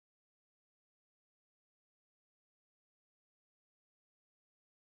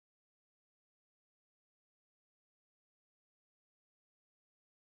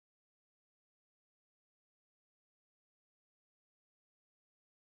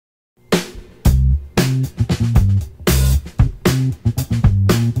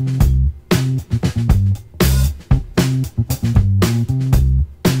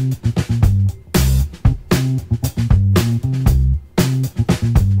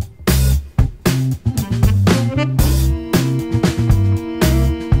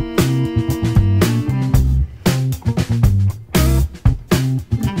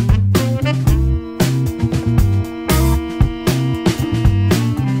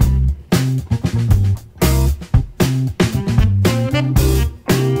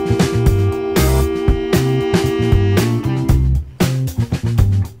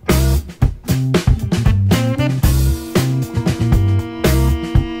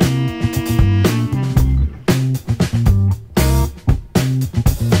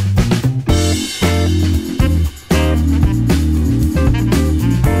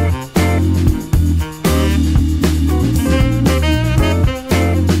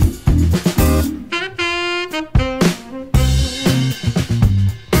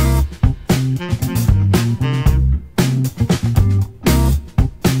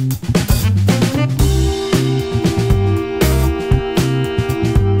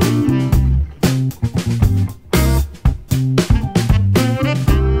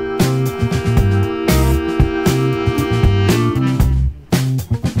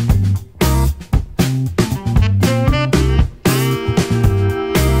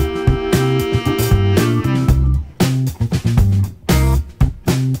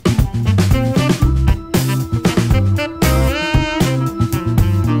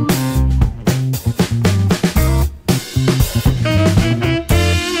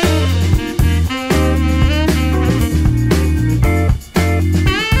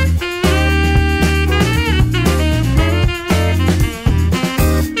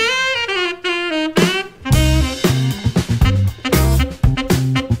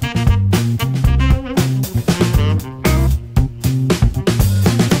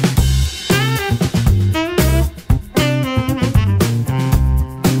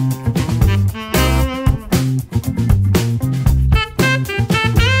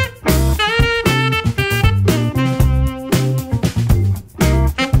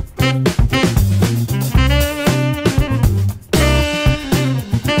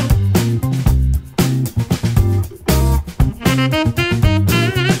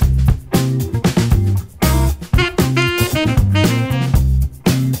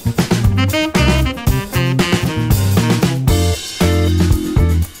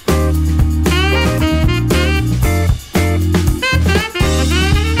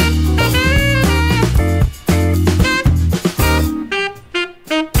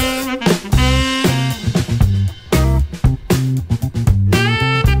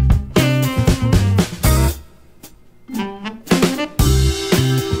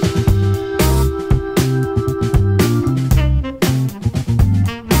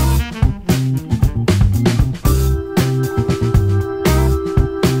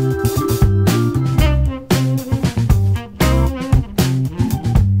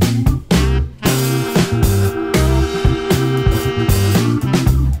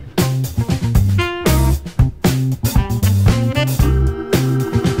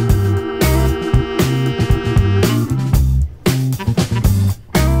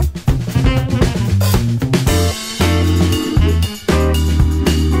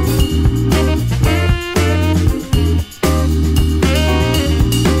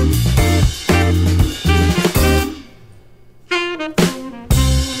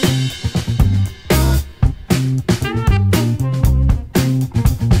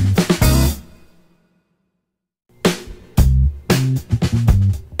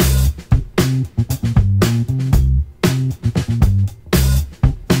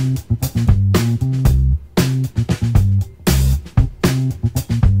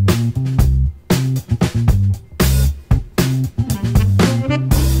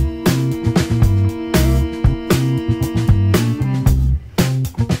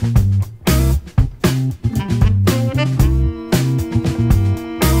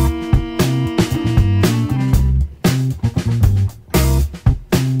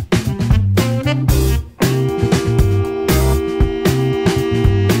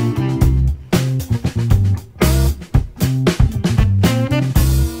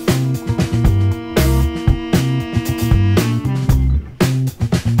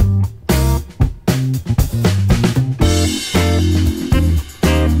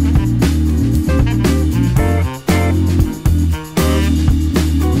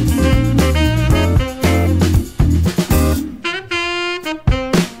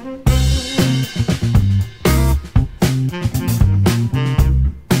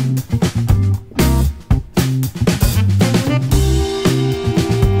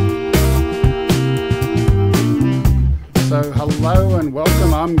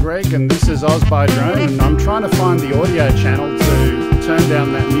is Oz by Drone, and I'm trying to find the audio channel to turn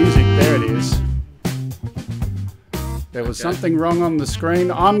down that music. There it is. There was something wrong on the screen.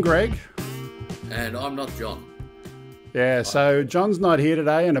 I'm Greg. And I'm not John. Yeah, so John's not here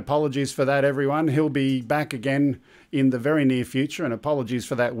today, and apologies for that, everyone. He'll be back again in the very near future, and apologies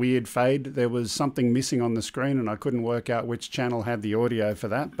for that weird fade. There was something missing on the screen, and I couldn't work out which channel had the audio for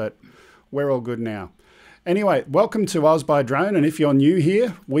that, but we're all good now. Anyway, welcome to Oz by Drone, and if you're new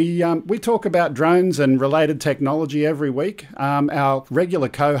here, we talk about drones and related technology every week. Our regular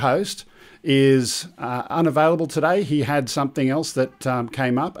co-host is unavailable today. He had something else that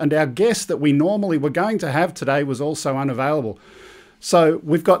came up, and our guest that we normally were going to have today was also unavailable. So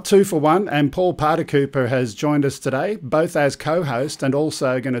we've got 2 for 1, and Paul Paaadekooper has joined us today, both as co-host and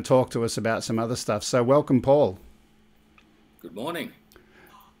also going to talk to us about some other stuff. So welcome, Paul. Good morning.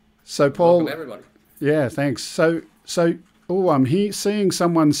 So Paul, welcome everybody. Yeah, thanks. So, oh, I'm seeing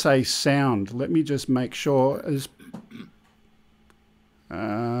someone say sound. Let me just make sure.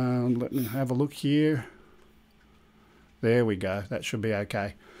 Let me have a look here. There we go. That should be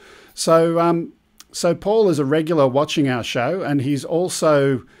okay. So, so Paul is a regular watching our show, and he's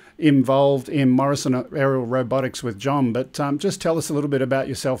also involved in Morrison aerial robotics with John. But just tell us a little bit about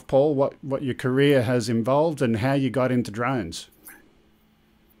yourself, Paul. What your career has involved and how you got into drones.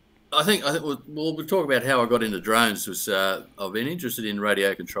 I think we'll talk about how I got into drones. I've been interested in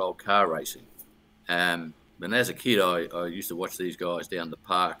radio controlled car racing, and as a kid, I used to watch these guys down the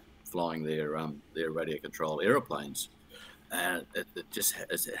park flying their radio controlled aeroplanes, and it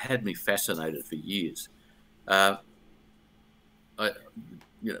had me fascinated for years. For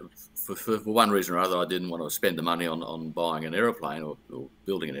one reason or other, I didn't want to spend the money on buying an aeroplane or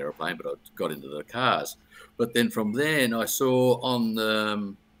building an aeroplane, but I got into the cars. But then from then, I saw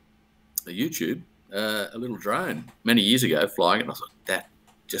on YouTube a little drone many years ago flying it, and I thought that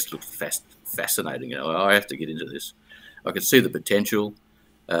just looked fascinating. You know, I have to get into this. I could see the potential,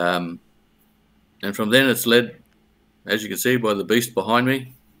 and from then it's led, as you can see by the beast behind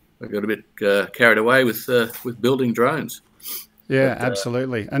me, I got a bit carried away with building drones. Yeah, but,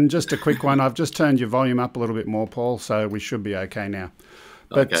 absolutely. And just a quick one, I've just turned your volume up a little bit more, Paul, so we should be okay now.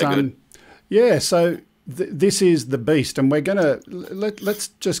 But okay, good. Yeah, so this is the beast, and we're going to let's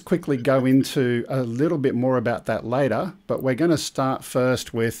just quickly go into a little bit more about that later, but we're going to start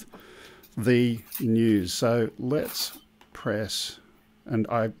first with the news. So let's press, and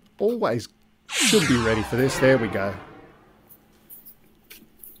I always should be ready for this. There we go.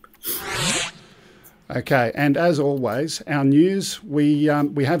 Okay, and as always, our news, we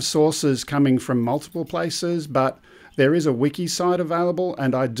have sources coming from multiple places, but there is a wiki site available,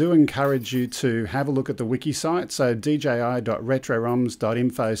 and I do encourage you to have a look at the wiki site. So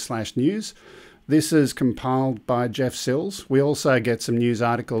dji.retroroms.info/news. This is compiled by Jeff Sills. We also get some news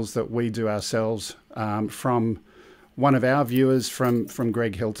articles that we do ourselves from one of our viewers from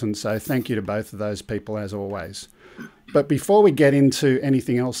Greg Hilton. So thank you to both of those people as always. But before we get into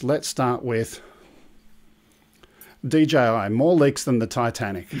anything else, let's start with DJI, more leaks than the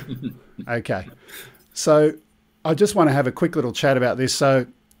Titanic. Okay, so I just want to have a quick little chat about this. So,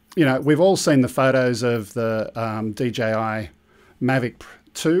 you know, we've all seen the photos of the DJI Mavic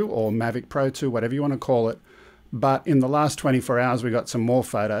 2 or Mavic Pro 2, whatever you want to call it. But in the last 24 hours, we got some more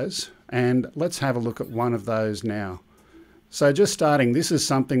photos, and let's have a look at one of those now. So just starting, this is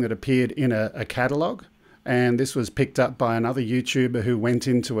something that appeared in a catalog, and this was picked up by another YouTuber who went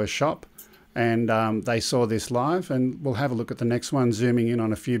into a shop, and they saw this live, and we'll have a look at the next one, zooming in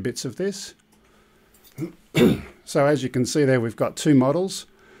on a few bits of this. So as you can see there, we've got 2 models.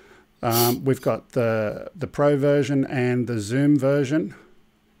 We've got the Pro version and the Zoom version.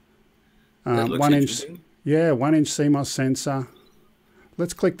 1 inch, yeah, 1 inch CMOS sensor.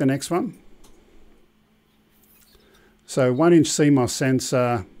 Let's click the next one. So 1 inch CMOS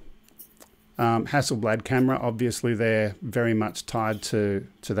sensor, Hasselblad camera. Obviously, they're very much tied to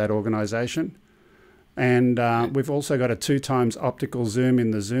that organization. And we've also got a 2x optical zoom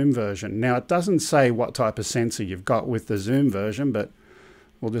in the Zoom version. Now, it doesn't say what type of sensor you've got with the Zoom version, but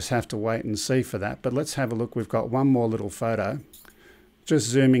we'll just have to wait and see for that. But let's have a look. We've got one more little photo. Just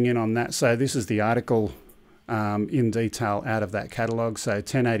zooming in on that. So this is the article in detail out of that catalog. So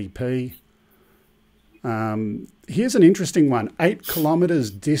 1080p. Here's an interesting one. 8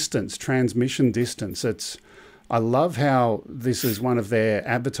 kilometers distance, transmission distance. I love how this is one of their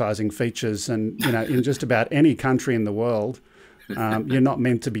advertising features, and you know, in just about any country in the world, you're not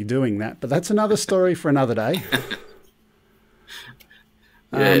meant to be doing that. But that's another story for another day.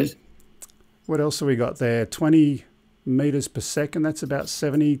 Yes. What else have we got there? 20 meters per second. That's about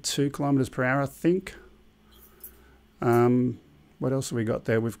 72 kilometers per hour, I think. What else have we got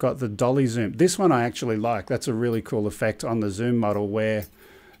there? We've got the dolly zoom. This one I actually like. That's a really cool effect on the zoom model where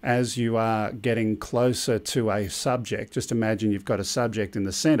as you are getting closer to a subject, just imagine you've got a subject in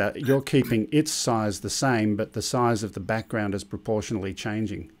the center, you're keeping its size the same, but the size of the background is proportionally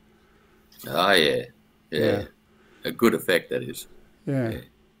changing. Oh, yeah. A good effect, that is. Yeah.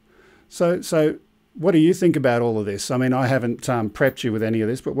 So what do you think about all of this? I mean, I haven't prepped you with any of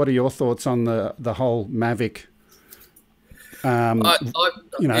this, but what are your thoughts on the whole Mavic? I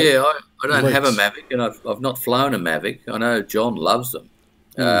don't have a Mavic, and I've not flown a Mavic. I know John loves them.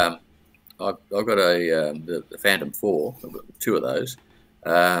 I've got the Phantom 4. I've got 2 of those.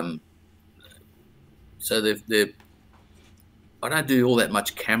 So they're I don't do all that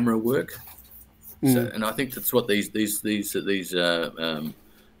much camera work, and I think that's what these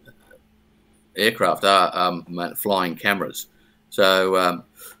aircraft are, flying cameras. So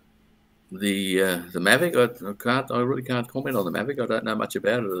the Mavic, I really can't comment on the Mavic. I don't know much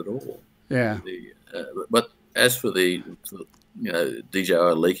about it at all. Yeah. But as for the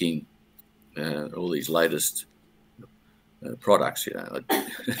DJI leaking all these latest products,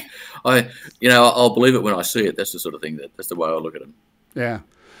 I'll believe it when I see it. That's the sort of thing that's the way I look at them. Yeah.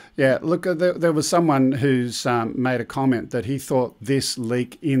 Look, there was someone who's made a comment that he thought this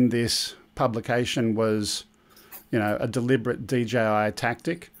leak in this publication was, a deliberate DJI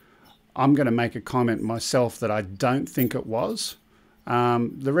tactic. I'm going to make a comment myself that I don't think it was.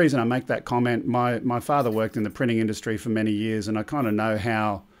 The reason I make that comment, my father worked in the printing industry for many years, and I kind of know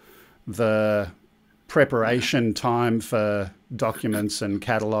how the preparation time for documents and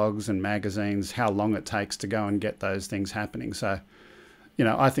catalogues and magazines, how long it takes to go and get those things happening. So,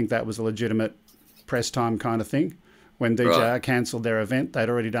 I think that was a legitimate press time kind of thing. When DJI cancelled their event, they'd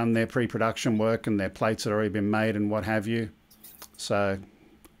already done their pre-production work and their plates had already been made and what have you. So,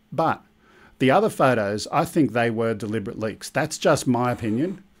 but the other photos, I think they were deliberate leaks. That's just my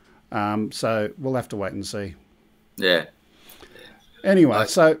opinion. So we'll have to wait and see. Yeah. Anyway,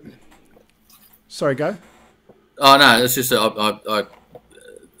 sorry, go. Oh no, it's just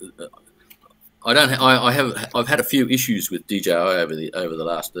I've had a few issues with DJI over the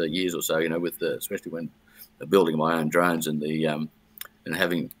last years or so. With especially when building my own drones and and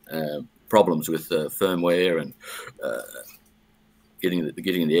having problems with firmware and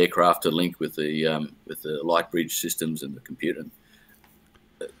getting the aircraft to link with the light bridge systems and the computer.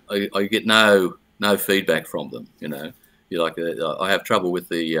 I get no feedback from them. I have trouble with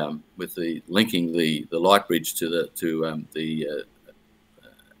the linking the light bridge to the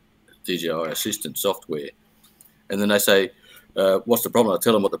DJI Assistant software, and then they say, "What's the problem?" I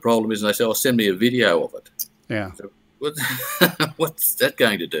tell them what the problem is, and they say, "Oh, send me a video of it." Yeah. So, what's that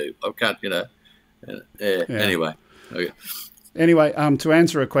going to do? I can't, Anyway. Okay. Anyway, to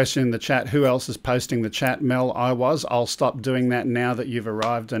answer a question in the chat, who else is posting the chat? Mel, I was. I'll stop doing that now that you've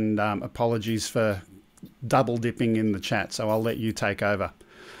arrived, and apologies for double dipping in the chat, so I'll let you take over.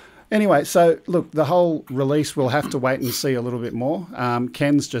 Anyway, so look, the whole release, we'll have to wait and see a little bit more.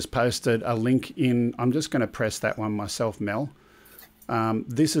 Ken's just posted a link in. I'm just going to press that one myself, Mel.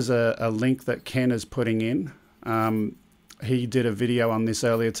 This is a link that Ken is putting in. He did a video on this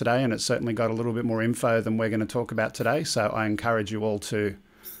earlier today, and it certainly got a little bit more info than we're going to talk about today. So I encourage you all to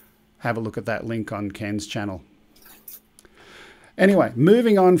have a look at that link on Ken's channel. Anyway,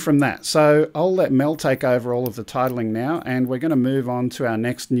 moving on from that. So I'll let Mel take over all of the titling now, and we're going to move on to our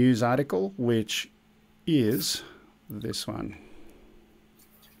next news article, which is this one.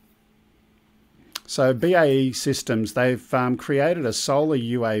 So BAE Systems, they've created a solar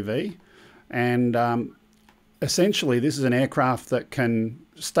UAV, and essentially, this is an aircraft that can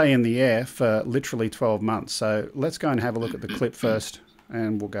stay in the air for literally 12 months. So let's go and have a look at the clip first,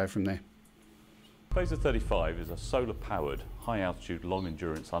 and we'll go from there. Phaser 35 is a solar-powered, high-altitude,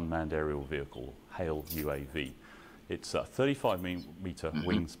 long-endurance unmanned aerial vehicle, HAIL UAV. It's a 35-metre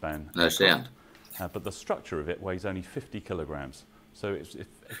wingspan. No sound. But the structure of it weighs only 50 kilograms. So it's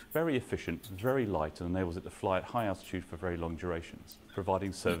very efficient, very light, and enables it to fly at high altitude for very long durations,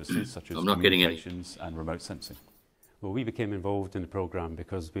 providing services such as communications and remote sensing. Well, we became involved in the program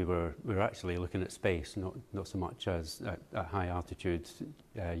because we were actually looking at space, not so much as at high altitude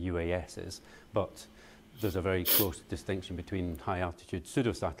UASs, but there's a very close distinction between high altitude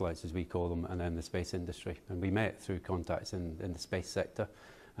pseudo-satellites, as we call them, and then the space industry. And we met through contacts in the space sector.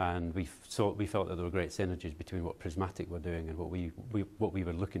 And we felt that there were great synergies between what Prismatic were doing and what we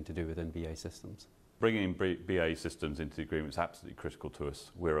were looking to do within BAE Systems. Bringing BAE Systems into the agreement is absolutely critical to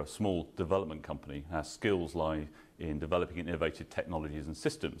us. We're a small development company. Our skills lie in developing innovative technologies and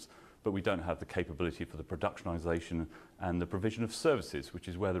systems, but we don't have the capability for the productionization and the provision of services, which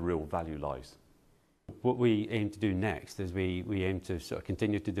is where the real value lies. What we aim to do next is we aim to sort of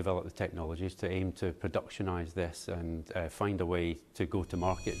continue to develop the technologies, to aim to productionise this and find a way to go to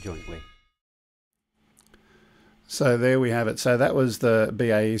market jointly. So there we have it. So that was the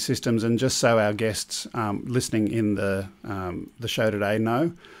BAE Systems, and just so our guests listening in the show today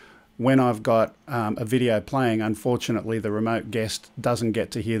know, when I've got a video playing, unfortunately the remote guest doesn't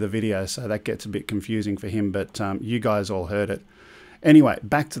get to hear the video, so that gets a bit confusing for him, but you guys all heard it. Anyway,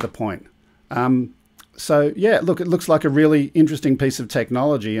 back to the point. So yeah, look, it looks like a really interesting piece of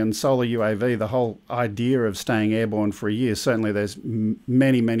technology, and solar UAV, the whole idea of staying airborne for a year, certainly there's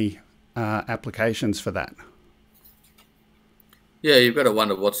many applications for that. Yeah, you've got to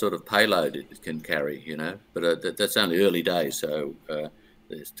wonder what sort of payload it can carry, you know, but that's only early days, so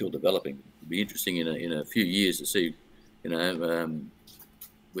they're still developing. It'll be interesting in a few years to see, you know,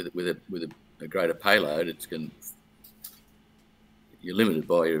 with a greater payload, you're limited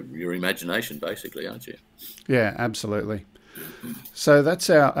by your imagination, basically, aren't you? Yeah, absolutely. So that's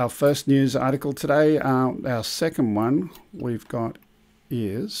our first news article today. Our second one we've got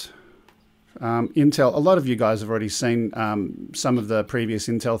is Intel. A lot of you guys have already seen some of the previous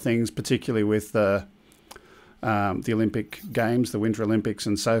Intel things, particularly with the Olympic Games, the Winter Olympics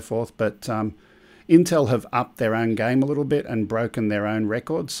and so forth. But Intel have upped their own game a little bit and broken their own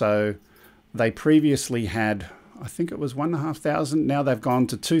record. So they previously had, I think it was 1,500. Now they've gone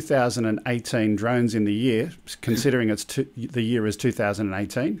to 2,018 drones in the year, considering the year is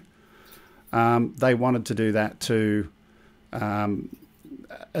 2018. They wanted to do that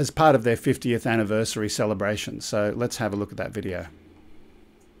as part of their 50th anniversary celebration. So let's have a look at that video.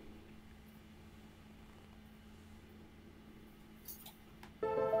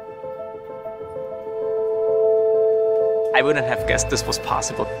 I wouldn't have guessed this was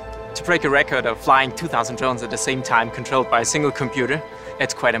possible. To break a record of flying 2,000 drones at the same time controlled by a single computer,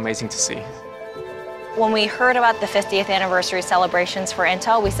 it's quite amazing to see. When we heard about the 50th anniversary celebrations for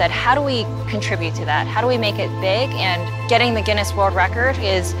Intel, we said, how do we contribute to that? How do we make it big? And getting the Guinness World Record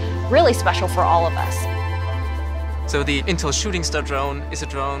is really special for all of us. So the Intel Shooting Star drone is a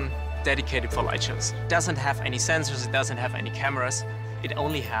drone dedicated for light shows. It doesn't have any sensors, it doesn't have any cameras, it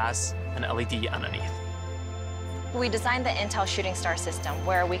only has an LED underneath. We designed the Intel Shooting Star system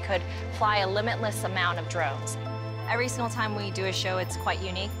where we could fly a limitless amount of drones. Every single time we do a show, it's quite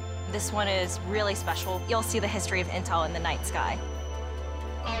unique. This one is really special. You'll see the history of Intel in the night sky.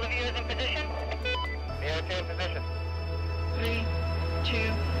 All of you is in position? Military in position. 3, 2,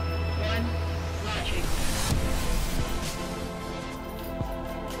 1, launching.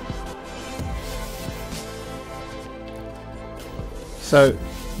 So,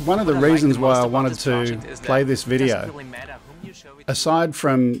 one of the reasons why I wanted to play this video, aside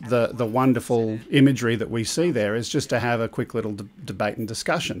from the wonderful imagery that we see there, is just to have a quick little debate and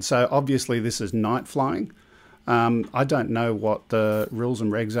discussion. So obviously this is night flying. I don't know what the rules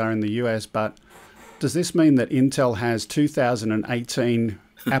and regs are in the US, but does this mean that Intel has 2018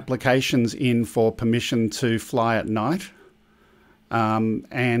 applications in for permission to fly at night?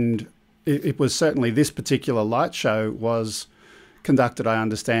 And it was certainly, this particular light show was conducted, I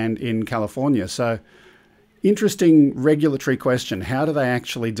understand, in California. So interesting regulatory question. How do they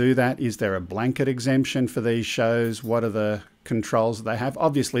actually do that? Is there a blanket exemption for these shows? What are the controls that they have?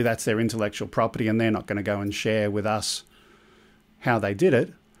 Obviously, that's their intellectual property and they're not going to go and share with us how they did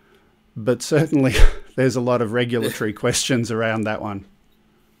it. But certainly there's a lot of regulatory questions around that one.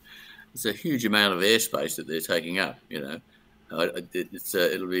 It's a huge amount of airspace that they're taking up, you know.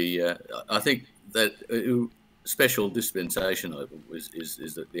 It'll be, I think that special dispensation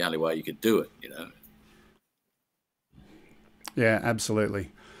is the only way you could do it, you know. Yeah,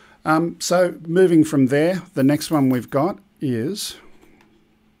 absolutely. So moving from there, the next one we've got is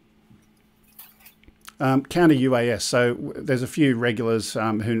counter UAS. So there's a few regulars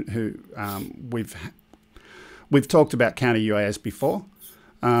who we've talked about counter UAS before.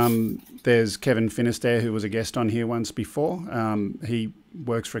 There's Kevin Finisterre, who was a guest on here once before. He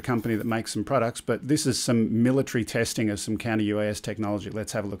works for a company that makes some products, but this is some military testing of some counter UAS technology.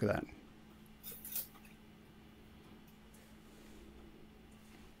 Let's have a look at that.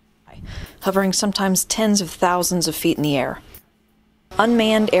 Hovering sometimes tens of thousands of feet in the air.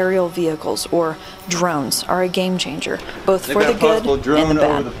 Unmanned aerial vehicles, or drones, are a game changer, both for the good and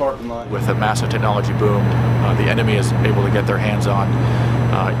the bad. With a massive technology boom, the enemy is able to get their hands on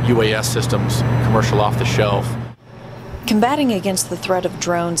UAS systems, commercial off the shelf. Combating against the threat of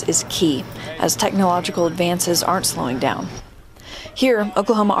drones is key, as technological advances aren't slowing down. Here,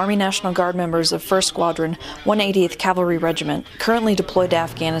 Oklahoma Army National Guard members of 1st Squadron, 180th Cavalry Regiment, currently deployed to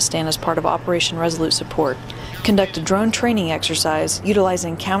Afghanistan as part of Operation Resolute Support, conduct a drone training exercise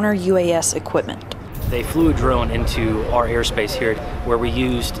utilizing counter-UAS equipment. They flew a drone into our airspace here where we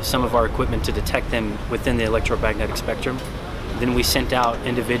used some of our equipment to detect them within the electromagnetic spectrum. Then we sent out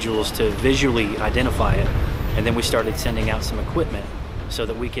individuals to visually identify it, and then we started sending out some equipment so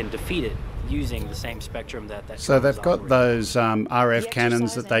that we can defeat it using the same spectrum that So they've got those RF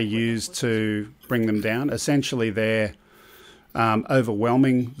cannons that they use to bring them down. Essentially, they're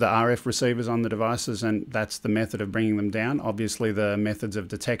overwhelming the RF receivers on the devices, and that's the method of bringing them down. Obviously, the methods of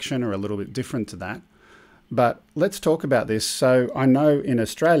detection are a little bit different to that. But let's talk about this. So I know in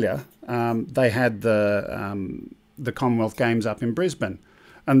Australia, they had the Commonwealth Games up in Brisbane,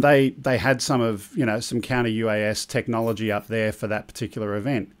 and they had some of, some counter UAS technology up there for that particular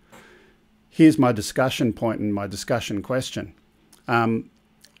event. Here's my discussion point and my discussion question.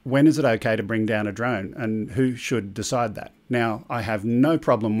 When is it okay to bring down a drone, and who should decide that? Now, I have no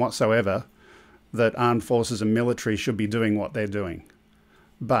problem whatsoever that armed forces and military should be doing what they're doing.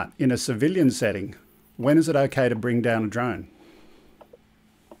 But in a civilian setting, when is it okay to bring down a drone?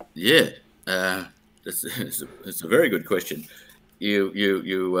 Yeah, it's a very good question. If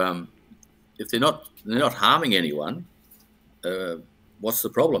they're not harming anyone, what's the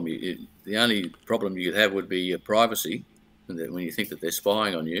problem? The only problem you could have would be privacy, when you think that they're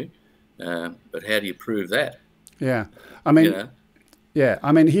spying on you. But how do you prove that? Yeah, I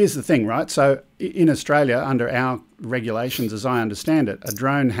mean, here's the thing, right? So in Australia, under our regulations, as I understand it, a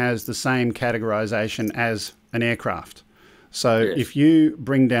drone has the same categorization as an aircraft. So yes, if you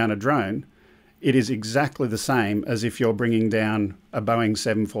bring down a drone, it is exactly the same as if you're bringing down a Boeing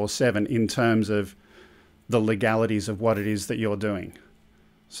 747 in terms of the legalities of what it is that you're doing.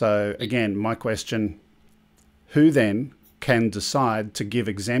 So again, my question, who then can decide to give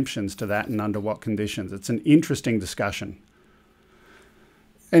exemptions to that and under what conditions? It's an interesting discussion.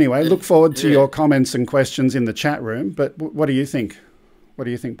 Anyway, look forward to your comments and questions in the chat room. But what do you think? What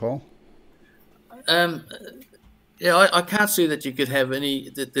do you think, Paul? I can't see that you could have any.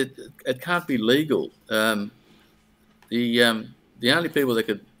 That it can't be legal. The only people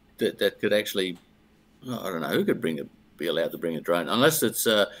that could actually, I don't know, who could be allowed to bring a drone, unless it's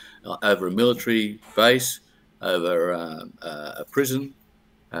over a military base, over a prison.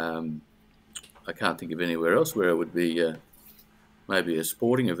 I can't think of anywhere else where it would be maybe a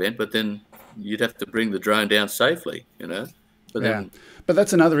sporting event, but then you'd have to bring the drone down safely, But then, but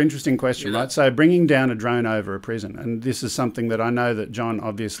that's another interesting question, right? So bringing down a drone over a prison, and this is something that I know that John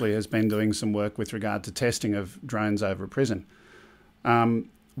obviously has been doing some work with regard to testing of drones over a prison.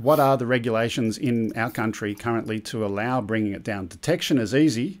 What are the regulations in our country currently to allow bringing it down? Detection is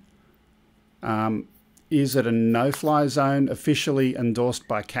easy. Is it a no-fly zone officially endorsed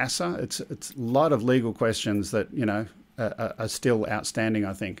by CASA? It's a lot of legal questions that, are still outstanding,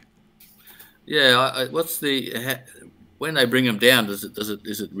 I think. Yeah, when they bring them down, does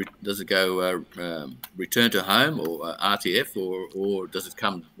it go return to home or RTF, or does it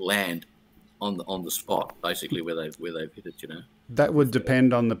come land on the spot, basically where they've hit it? That would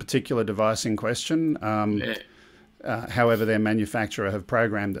depend on the particular device in question. However their manufacturer have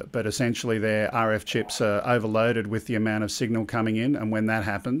programmed it, but essentially their RF chips are overloaded with the amount of signal coming in, and when that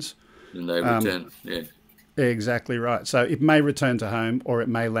happens, then they return. Exactly right. So it may return to home or it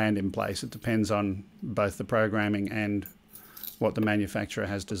may land in place. It depends on both the programming and what the manufacturer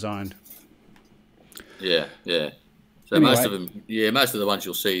has designed. Yeah. So anyway, most of them, most of the ones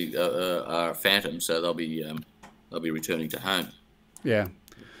you'll see are phantoms, so they'll be returning to home. Yeah.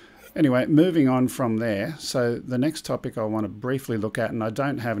 Anyway, moving on from there. So the next topic I want to briefly look at, and I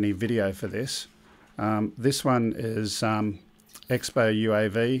don't have any video for this. This one is Expo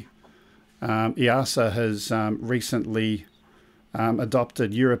UAV. EASA has recently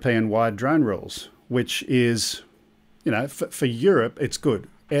adopted European-wide drone rules, which is, for Europe, it's good.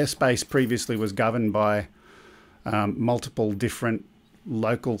 Airspace previously was governed by multiple different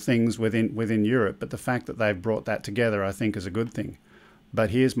local things within Europe, but the fact that they've brought that together, I think, is a good thing. But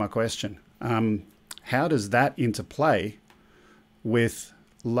here's my question. How does that interplay with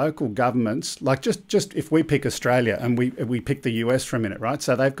local governments? Like just if we pick Australia and we pick the US for a minute, right?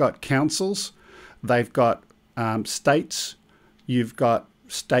 So they've got councils, they've got states, you've got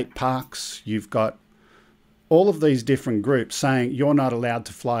state parks, you've got all of these different groups saying you're not allowed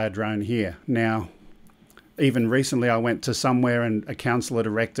to fly a drone here. Now, even recently I went to somewhere and a council had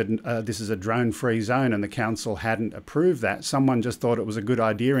erected, this is a drone-free zone, and the council hadn't approved that. Someone just thought it was a good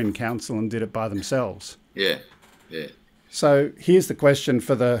idea in council and did it by themselves. Yeah. So here's the question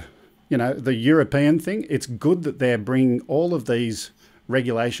for the European thing. It's good that they're bringing all of these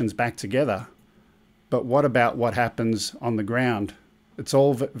regulations back together, but what about what happens on the ground? It's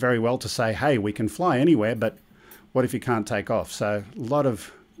all very well to say, hey, we can fly anywhere, but what if you can't take off? So a lot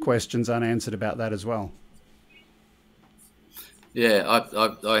of questions unanswered about that as well. Yeah,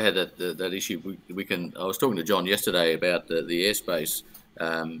 I had that issue. I was talking to John yesterday about the airspace.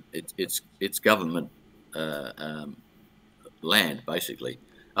 It's government land, basically,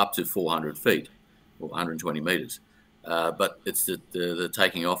 up to 400 feet or 120 metres. But it's the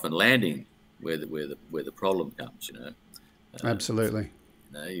taking off and landing where the problem comes. You know. Absolutely.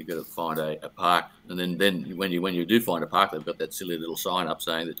 You know, you've got to find a park, and then when you do find a park, they've got that silly little sign up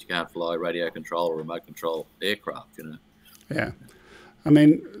saying that you can't fly radio control or remote control aircraft. You know. Yeah, I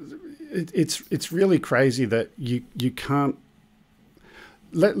mean, it's really crazy that you can't.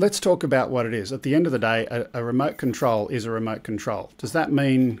 Let's talk about what it is. At the end of the day, a remote control is a remote control. Does that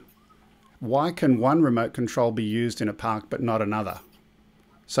mean why can one remote control be used in a park but not another?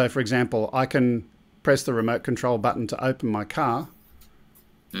 So, for example, I can press the remote control button to open my car,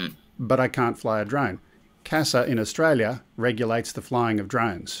 but I can't fly a drone. CASA in Australia regulates the flying of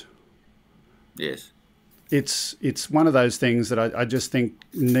drones. Yes. It's one of those things that I just think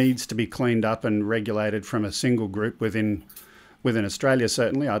needs to be cleaned up and regulated from a single group within Australia,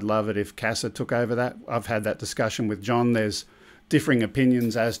 certainly. I'd love it if CASA took over that. I've had that discussion with John. There's differing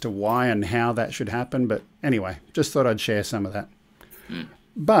opinions as to why and how that should happen. But anyway, just thought I'd share some of that.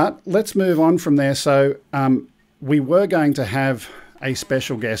 But let's move on from there. So we were going to have a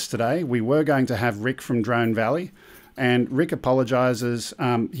special guest today. We were going to have Rick from Drone Valley. And Rick apologises.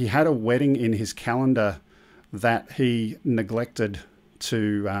 He had a wedding in his calendar that he neglected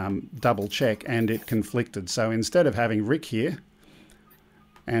to double check, and it conflicted. So instead of having Rick here,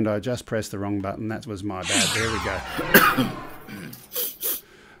 and I just pressed the wrong button, that was my bad. There we go.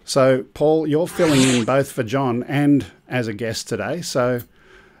 So Paul, you're filling in both for John and as a guest today. So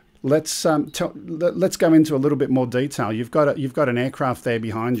let's go into a little bit more detail. You've got an aircraft there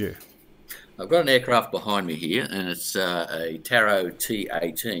behind you. I've got an aircraft behind me here, and it's a Taro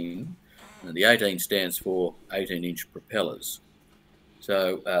T18, and the 18 stands for 18-inch propellers.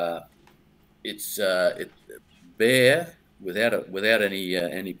 So it's bare without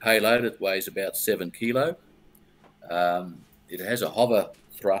any payload. It weighs about 7 kilo. It has a hover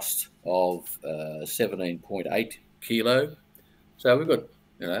thrust of 17.8 kilo. So we've got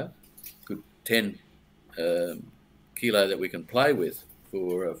good 10 kilo that we can play with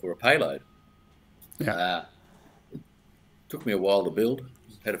for a payload. Yeah. It took me a while to build.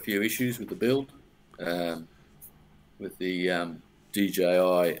 Had a few issues with the build, with the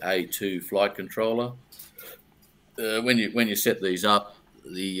DJI A2 flight controller. When you set these up,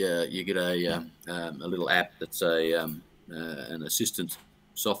 you get a little app that's an assistant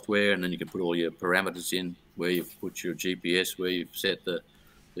software, and then you can put all your parameters in, where you've put your GPS, where you've set the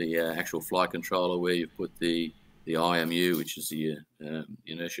actual flight controller, where you've put the IMU, which is the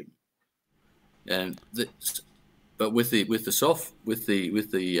inertia. And but with the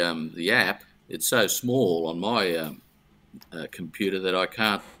app, it's so small on my computer that I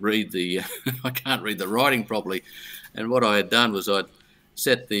can't read the writing properly. And what I had done was I'd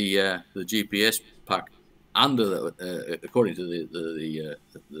set the GPS puck under according to the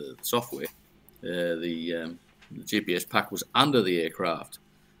software, the GPS puck was under the aircraft.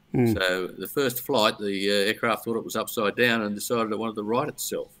 So the first flight, the aircraft thought it was upside down and decided it wanted to right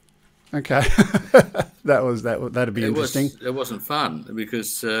itself. Okay, that'd be interesting. It wasn't fun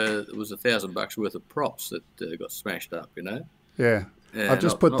because it was $1,000 worth of props that got smashed up. Yeah. I've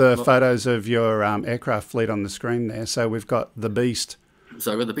just put the photos of your aircraft fleet on the screen there. So we've got the Beast.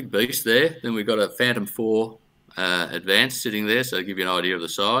 So I've got the big Beast there. Then we've got a Phantom 4 Advanced sitting there, so to give you an idea of the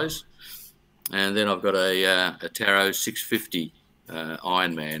size. And then I've got a Taro 650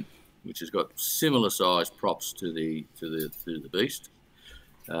 Ironman, which has got similar size props to the Beast.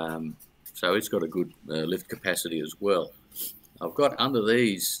 So it's got a good lift capacity as well. I've got under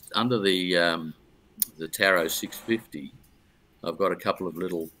the Taro 650, I've got a couple of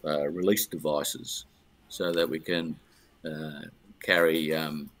little release devices so that we can carry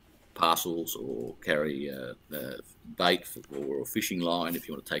parcels or carry bait or a fishing line if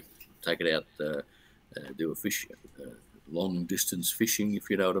you want to take it out, do a long distance fishing, if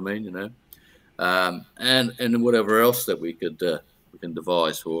you know what I mean, and whatever else that we can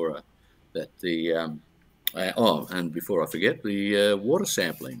devise for that. And before I forget, the water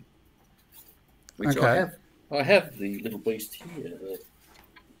sampling, which okay. I have the little Beast here.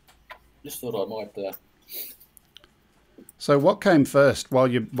 Just thought I might. So what came first while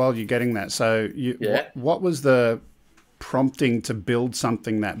you're getting that? So what was the prompting to build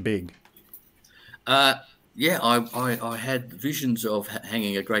something that big? I had visions of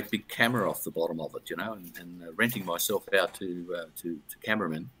hanging a great big camera off the bottom of it, and renting myself out to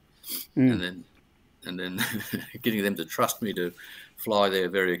cameramen, and then and then getting them to trust me to fly their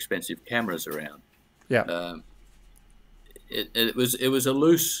very expensive cameras around. Yeah. It was a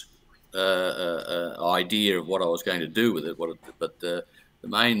loose idea of what I was going to do with it. But the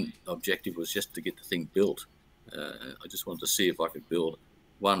main objective was just to get the thing built. I just wanted to see if I could build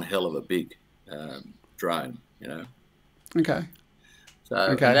one hell of a big drone, you know. Okay.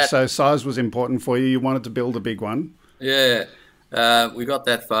 So, so size was important for you. You wanted to build a big one. Yeah. We got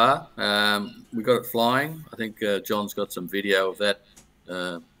that far. We got it flying. I think John's got some video of that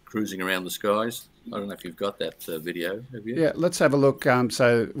cruising around the skies. I don't know if you've got that video, have you? Yeah, let's have a look.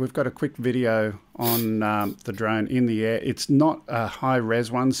 So we've got a quick video on the drone in the air. It's not a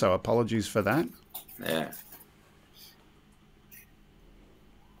high-res one, so apologies for that. Yeah.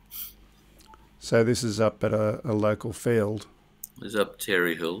 So this is up at a local field. It's up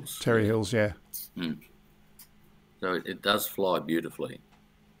Terry Hills. Terry Hills, yeah. Mm. So it does fly beautifully.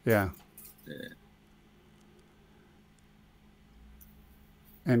 Yeah. Yeah.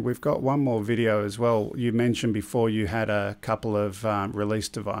 And we've got one more video as well. You mentioned before you had a couple of release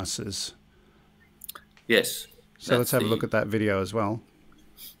devices. Yes. So let's have a look at that video as well.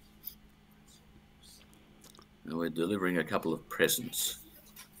 And we're delivering a couple of presents.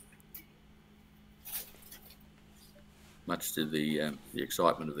 Much to the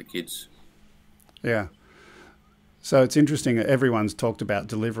excitement of the kids. Yeah. So it's interesting. Everyone's talked about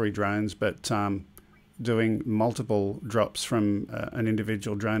delivery drones, but doing multiple drops from an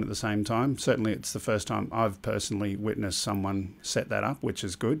individual drone at the same time. Certainly it's the first time I've personally witnessed someone set that up, which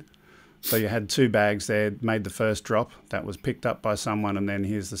is good. So you had two bags there, made the first drop, that was picked up by someone, and then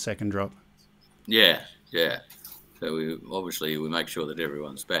here's the second drop. Yeah, yeah. So we make sure that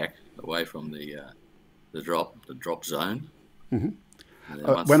everyone's back away from the drop zone. Mm-hmm.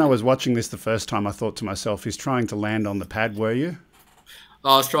 When I was watching this the first time, I thought to myself, he's trying to land on the pad, were you?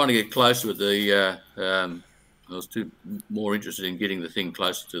 I was trying to get closer with the. I was more interested in getting the thing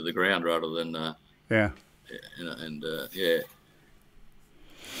closer to the ground rather than. Yeah. Yeah.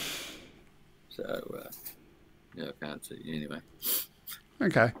 So yeah, I can't see anyway.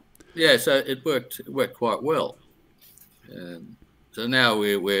 Okay. Yeah, so it worked quite well. So now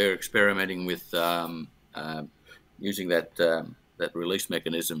we're experimenting with using that release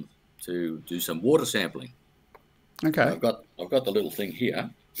mechanism to do some water sampling. Okay. I've got the little thing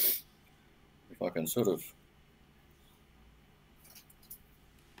here. If I can sort of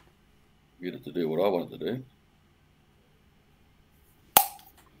get it to do what I want it to do.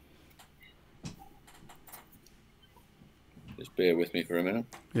 Just bear with me for a minute.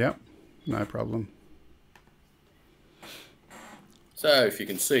 Yep, no problem. So if you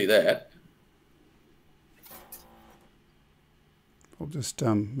can see that. We'll just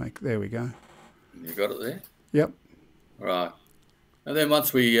there we go. You got it there? Yep. Right. And then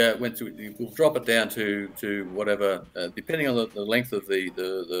once we we'll drop it down to whatever, depending on the length of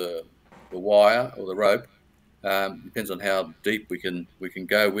the wire or the rope, depends on how deep we can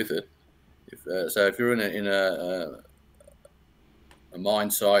go with it. If you're in a mine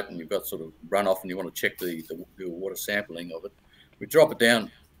site and you've got sort of runoff and you want to check the water sampling of it, we drop it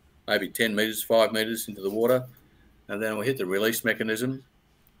down maybe 10 meters, 5 meters into the water, and then we hit the release mechanism,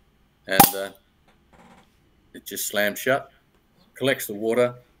 and it just slams shut, collects the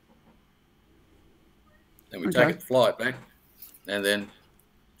water, and we take it, fly it back, and then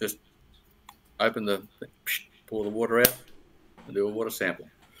just open pour the water out, and do a water sample.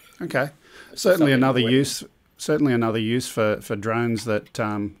 Okay, certainly another use. Certainly another use for drones that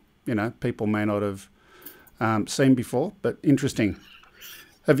people may not have seen before, but interesting.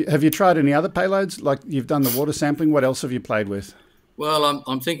 Have you tried any other payloads? Like you've done the water sampling. What else have you played with? Well,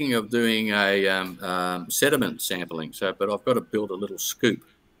 I'm thinking of doing a sediment sampling. But I've got to build a little scoop.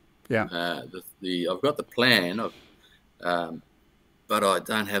 Yeah. I've got the plan, but I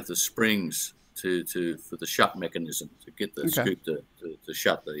don't have the springs for the shut mechanism to get the scoop to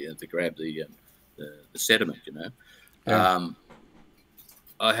shut to grab the sediment. Yeah.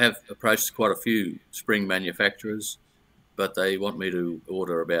 I have approached quite a few spring manufacturers, but they want me to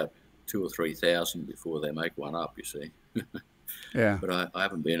order about 2,000 or 3,000 before they make one up. You see. Yeah. But I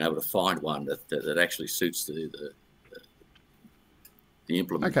haven't been able to find one that actually suits the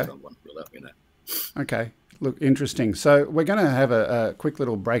implement that I want. Okay. Look, interesting. So we're going to have a quick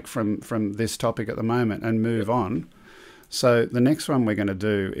little break from this topic at the moment and move on. So the next one we're going to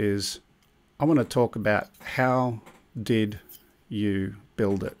do is I want to talk about how did you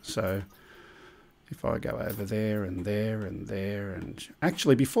build it. So if I go over there and there and there, and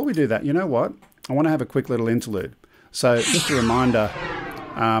actually before we do that, you know what? I want to have a quick little interlude. So just a reminder,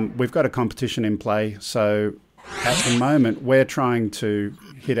 we've got a competition in play. So at the moment, we're trying to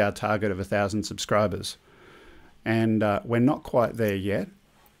hit our target of 1,000 subscribers. And we're not quite there yet.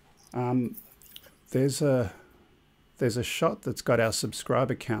 There's a shot that's got our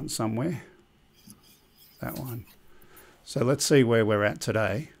subscriber count somewhere. That one. So let's see where we're at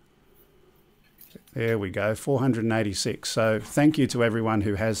today. There we go, 486. So thank you to everyone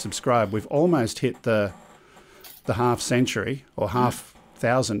who has subscribed. We've almost hit the half century, or half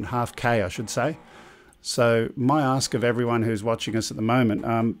thousand, half K, I should say. So my ask of everyone who's watching us at the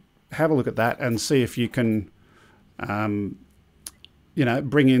moment, have a look at that and see if you can, you know,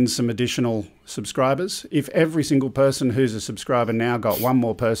 bring in some additional subscribers. If every single person who's a subscriber now got one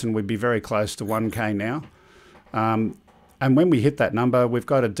more person, we'd be very close to 1K now. And when we hit that number, we've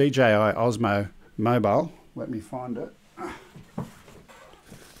got a DJI Osmo mobile. Let me find it.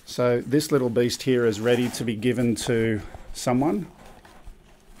 So this little beast here is ready to be given to someone.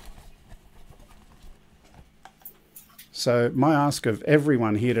 So my ask of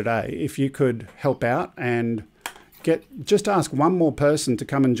everyone here today, if you could help out and just ask one more person to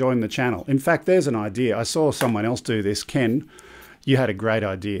come and join the channel. In fact, there's an idea. I saw someone else do this. Ken, you had a great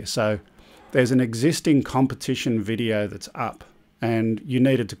idea. So there's an existing competition video that's up, and you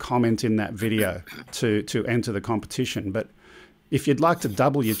needed to comment in that video to enter the competition. But if you'd like to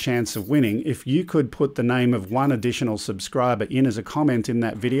double your chance of winning, if you could put the name of one additional subscriber in as a comment in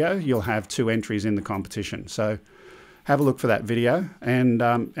that video, you'll have 2 entries in the competition. So have a look for that video and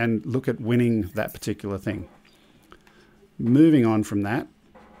look at winning that particular thing. Moving on from that,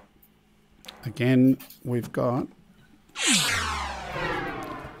 again, we've got...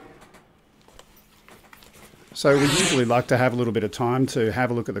 So we usually like to have a little bit of time to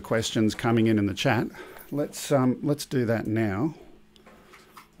have a look at the questions coming in the chat. Let's do that now.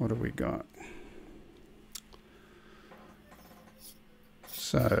 What have we got?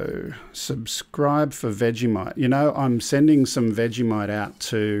 So subscribe for Vegemite. You know, I'm sending some Vegemite out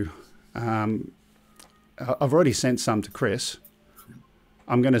to... I've already sent some to Chris.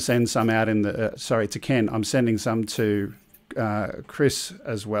 I'm going to send some out in the... sorry, to Ken. I'm sending some to Chris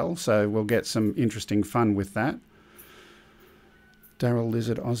as well, so we'll get some interesting fun with that. Daryl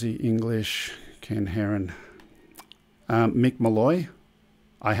Lizard, Aussie English, Ken Heron. Mick Malloy,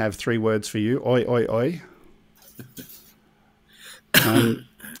 I have 3 words for you. Oi, oi, oi.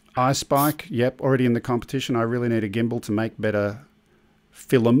 iSpike, yep, already in the competition. I really need a gimbal to make better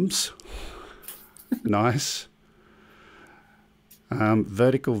films. Nice.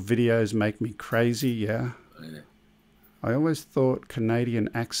 Vertical videos make me crazy, yeah. I always thought Canadian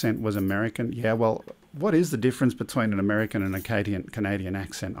accent was American. Yeah, well, what is the difference between an American and a Canadian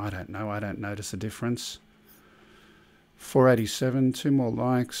accent? I don't know. I don't notice a difference. 487, 2 more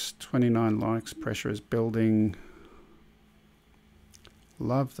likes, 29 likes. Pressure is building.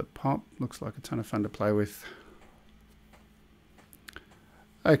 Love the pop. Looks like a ton of fun to play with.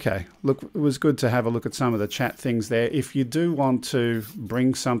 Okay, look, it was good to have a look at some of the chat things there. If you do want to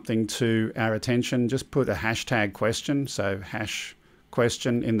bring something to our attention, just put a hashtag question, so hash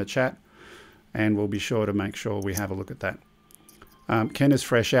question in the chat, and we'll be sure to make sure we have a look at that. Ken is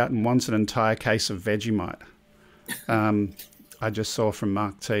fresh out and wants an entire case of Vegemite. I just saw from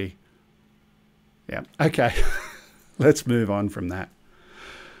Mark T. Yeah, okay, let's move on from that.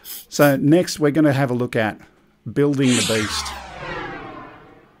 So next we're going to have a look at building the beast.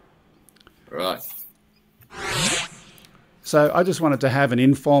 Right. So I just wanted to have an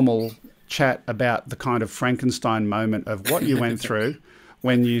informal chat about the kind of Frankenstein moment of what you went through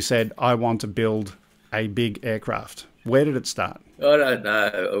when you said, I want to build a big aircraft. Where did it start? I don't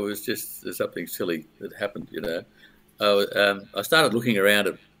know. It was just something silly that happened, you know. I started looking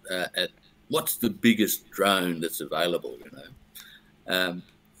around at what's the biggest drone that's available, you know.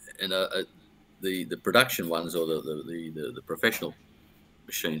 And the production ones, or the professional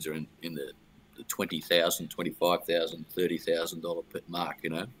machines, are in the $20,000, $25,000, $30,000 mark,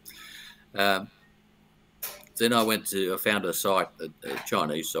 you know. Then I found a site, a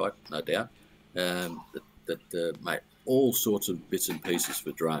Chinese site, no doubt, that made all sorts of bits and pieces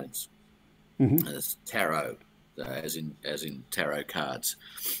for drones. Mm-hmm. And it's tarot, as in tarot cards.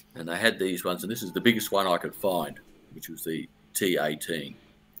 And they had these ones, and this is the biggest one I could find, which was the T18.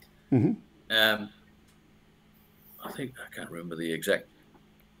 Mm-hmm. I can't remember the exact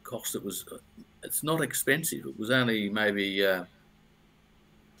cost. It's not expensive. It was only maybe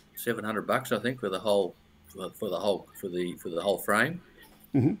 $700, I think, for the whole frame.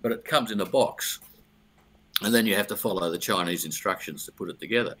 Mm-hmm. But it comes in a box, and then you have to follow the Chinese instructions to put it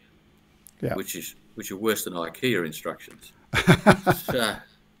together. Yeah. Which are worse than IKEA instructions. So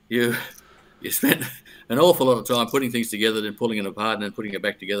you spend an awful lot of time putting things together, then pulling it apart, and then putting it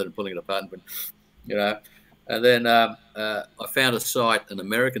back together and pulling it apart. And, you know, And then I found a site, an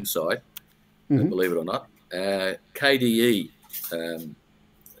American site, believe it or not, KDE,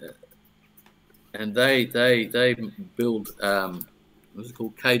 and they build what's it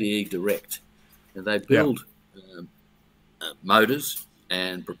called, KDE Direct, and they build motors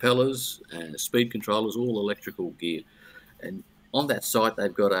and propellers and speed controllers, all electrical gear. And on that site,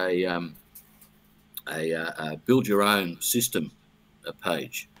 they've got a build your own system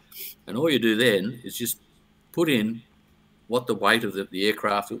page, and all you do then is just put in what the weight of the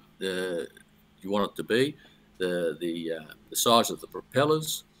aircraft you want it to be, the size of the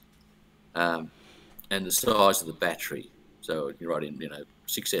propellers, and the size of the battery. So you write in,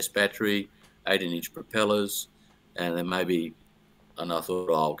 6S battery, 18-inch propellers, and then maybe, and I thought,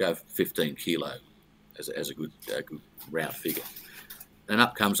 I'll go 15 kilo as a good round figure. And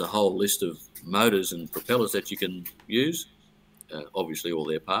up comes a whole list of motors and propellers that you can use, obviously all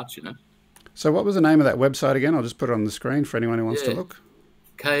their parts, So what was the name of that website again? I'll just put it on the screen for anyone who wants to look.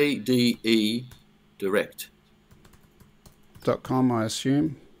 KDE Direct.com, I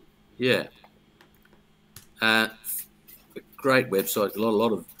assume. Yeah. A great website. A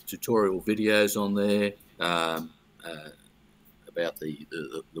lot of tutorial videos on there about the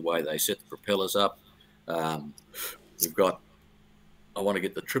way they set the propellers up. We've got. I want to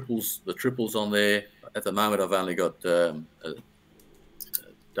get the triples on there. At the moment, I've only got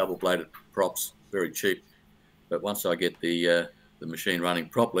double-bladed props, very cheap. But once I get the machine running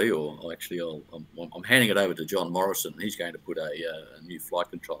properly, or I'm handing it over to John Morrison. He's going to put a new flight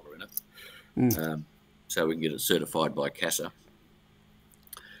controller in it, so we can get it certified by CASA.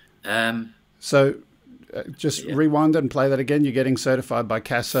 Rewind and play that again. You're getting certified by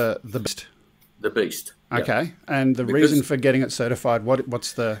CASA, the Beast. The Beast. Okay, yep. And the reason for getting it certified,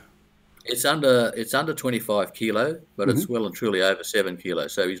 what's the? It's under 25 kilo, but it's well and truly over 7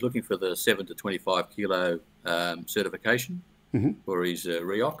 kilos. So he's looking for the 7 to 25 kilo certification for his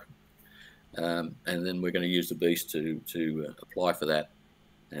REOC, and then we're going to use the Beast to apply for that,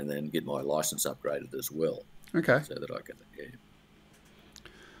 and then get my license upgraded as well. Okay. So that I can. Yeah.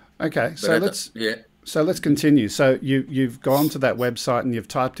 Okay, so let's continue. So you've gone to that website and you've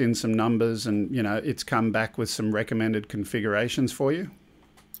typed in some numbers, and it's come back with some recommended configurations for you.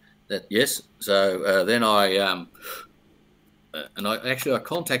 Yes. So then I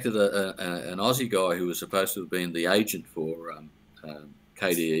contacted an Aussie guy who was supposed to have been the agent for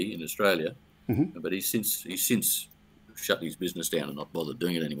KDE in Australia, but he's since shut his business down and not bothered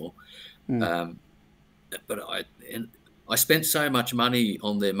doing it anymore. But I spent so much money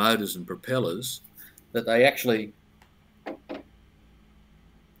on their motors and propellers that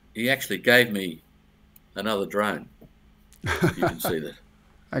he actually gave me another drone. You can see that.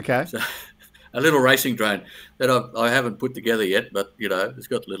 Okay. So, a little racing drone that I haven't put together yet, but it's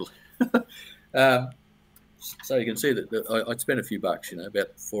got little. So you can see that I'd spent a few bucks,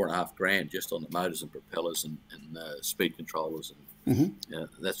 about $4,500 just on the motors and propellers and speed controllers and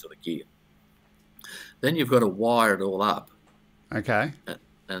that sort of gear. Then you've got to wire it all up. Okay.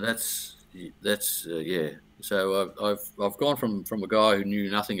 And that's yeah. So I've gone from a guy who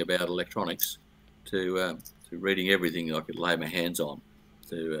knew nothing about electronics to reading everything I could lay my hands on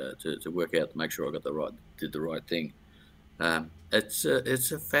to work out, to make sure I did the right thing. It's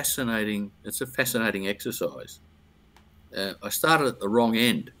a fascinating exercise. I started at the wrong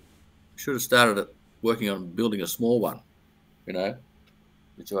end. Should have started at working on building a small one, which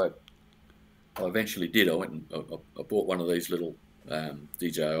I eventually did. I went and I bought one of these little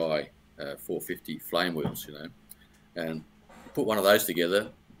DJI 450 flame wheels, and put one of those together.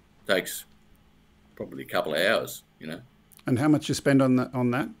 Takes probably a couple of hours, And how much you spend on that?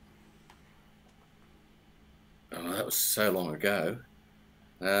 Oh, that was so long ago.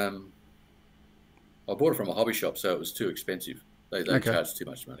 I bought it from a hobby shop, so it was too expensive. They charge too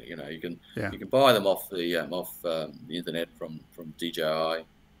much money. You can buy them off the internet from DJI.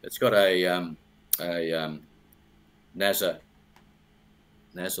 It's got a NASA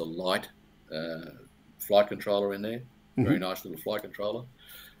Lite flight controller in there. Very nice little flight controller.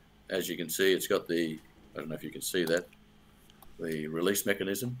 As you can see, it's got I don't know if you can see that, the release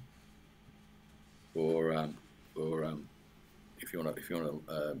mechanism for if you want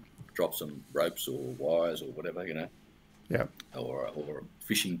to drop some ropes or wires or whatever, yeah, or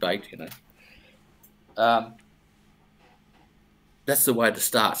fishing bait, that's the way to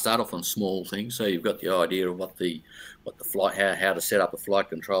start. Start off on small things, so you've got the idea of what the flight, how to set up a flight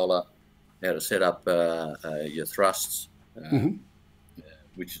controller, how to set up your thrusts,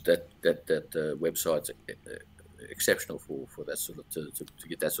 which that website's exceptional for that sort of to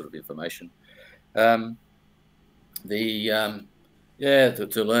get that sort of information. To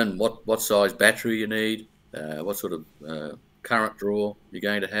learn what size battery you need, what sort of current draw you're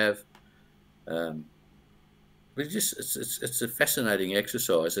going to have. But it's a fascinating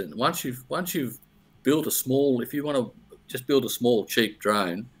exercise, and once you've built a small, if you want to just build a small cheap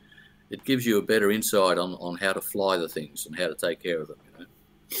drone, it gives you a better insight on how to fly the things and how to take care of them. You know?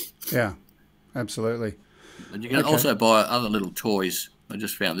 Yeah, absolutely. And you can also buy other little toys. I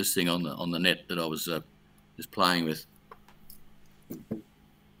just found this thing on the net that I was just playing with.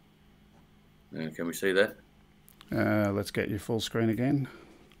 Can we see that? Let's get you full screen again.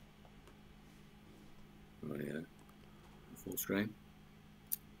 Oh, yeah. Full screen.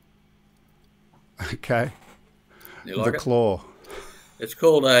 Okay. You like the claw. It's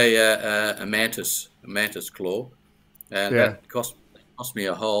called a mantis claw, and that cost me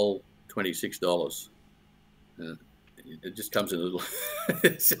a whole $26. It just comes in a little.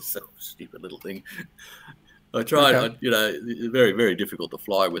 It's just a stupid little thing. I tried, very, very difficult to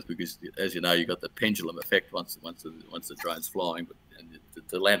fly with because, as you know, you got the pendulum effect once the drone's flying, but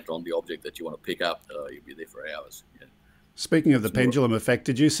to land on the object that you want to pick up, you'll be there for hours. Yeah. Speaking of the pendulum effect,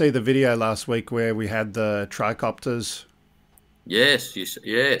 did you see the video last week where we had the tricopters? Yes,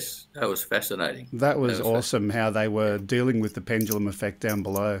 that was fascinating. That was awesome how they were dealing with the pendulum effect down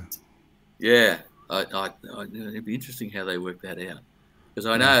below. Yeah, it'd be interesting how they work that out. Because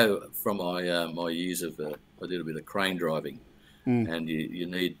I know from my years of I did a bit of crane driving, and you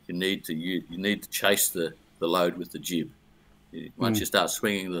need to chase the load with the jib. Once you start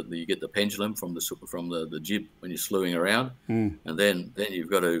swinging, you get the pendulum from the jib when you're slewing around, and then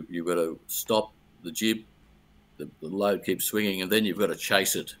you've got to stop the jib. The load keeps swinging, and then you've got to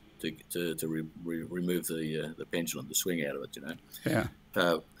chase it to remove the pendulum, the swing out of it. You know. Yeah.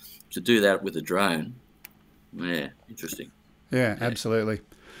 To do that with a drone, yeah, interesting. Yeah, absolutely.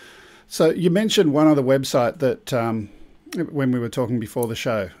 So you mentioned one other website that, when we were talking before the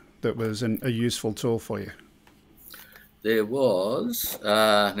show, that was a useful tool for you. There was.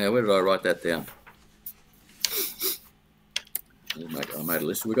 Now, where did I write that down? I made a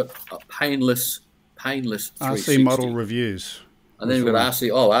list. We've got Painless 360. RC Model Reviews. And then we've got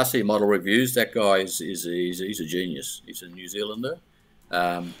RC Model Reviews. That guy is he's a genius. He's a New Zealander.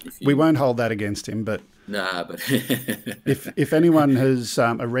 We won't hold that against him, but if anyone has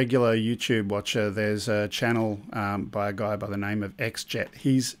a regular YouTube watcher, there's a channel by a guy by the name of XJet.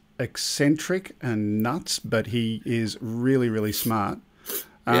 He's eccentric and nuts, but he is really, really smart.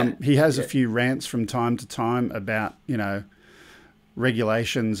 He has a few rants from time to time about,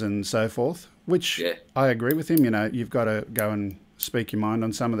 regulations and so forth, which I agree with him. You've got to go and speak your mind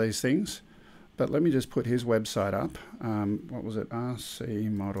on some of these things. But let me just put his website up. What was it?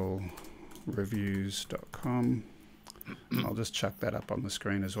 rcmodelreviews.com. I'll just chuck that up on the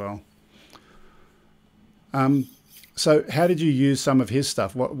screen as well. So how did you use some of his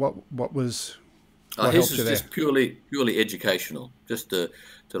stuff? What was what his helped you is there? just purely educational, just to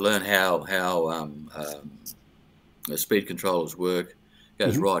learn how the speed controllers work.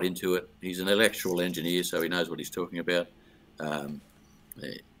 Goes right into it. He's an electrical engineer, so he knows what he's talking about. How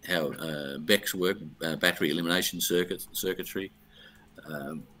BECs work, battery elimination circuitry,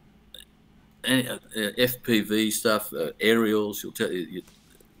 and FPV stuff, aerials. He'll tell you.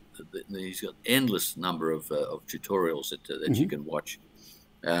 He's got endless number of tutorials that you can watch.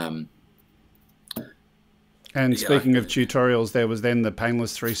 And speaking of tutorials, there was then the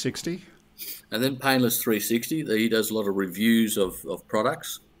Painless 360. And then Painless 360, he does a lot of reviews of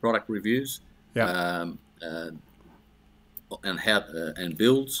product reviews. Yeah. And how to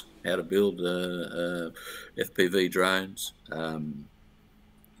build FPV drones.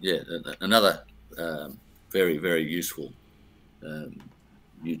 Another very, very useful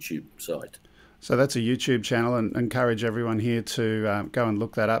YouTube site. So that's a YouTube channel, and encourage everyone here to go and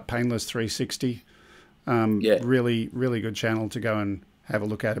look that up. Painless 360. Really, really good channel to go and have a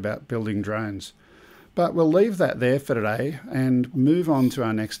look at about building drones. But we'll leave that there for today and move on to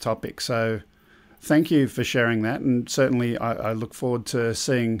our next topic. So thank you for sharing that, and certainly I look forward to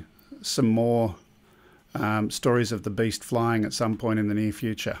seeing some more stories of the beast flying at some point in the near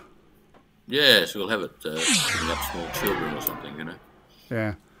future. Yes, we'll have it picking up small children or something,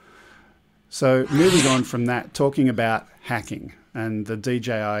 Yeah. So moving on from that, talking about hacking and the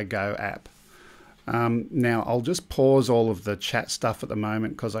DJI Go app. Now, I'll just pause all of the chat stuff at the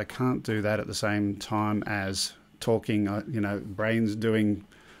moment because I can't do that at the same time as talking. Brain's doing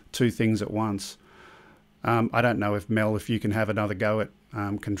two things at once. I don't know if you can have another go at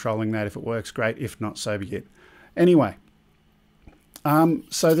controlling that. If it works, great. If not, so be it. Anyway,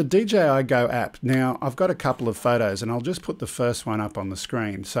 so the DJI Go app. Now, I've got a couple of photos, and I'll just put the first one up on the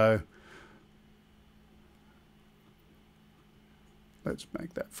screen. So let's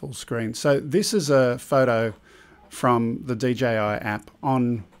make that full screen. So this is a photo from the DJI app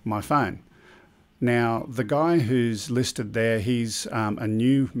on my phone. Now, the guy who's listed there, he's a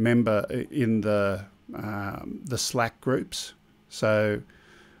new member in the Slack groups. So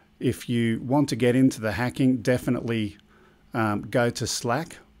if you want to get into the hacking, definitely go to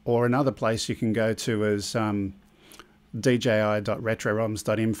Slack, or another place you can go to is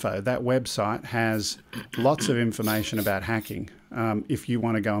dji.retroroms.info. That website has lots of information about hacking if you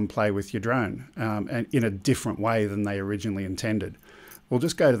want to go and play with your drone and in a different way than they originally intended. We'll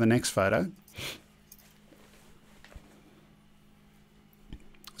just go to the next photo.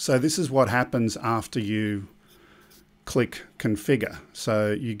 So this is what happens after you click configure.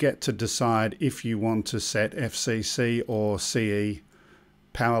 So you get to decide if you want to set FCC or CE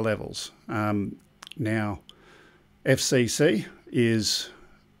power levels. Now, FCC is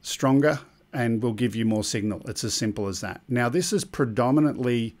stronger and will give you more signal. It's as simple as that. Now, this has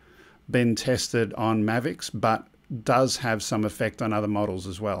predominantly been tested on Mavics, but does have some effect on other models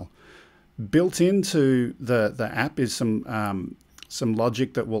as well. Built into the app is some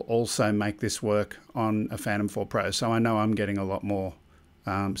logic that will also make this work on a Phantom 4 Pro. So I know I'm getting a lot more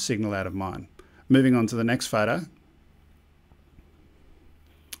signal out of mine. Moving on to the next photo.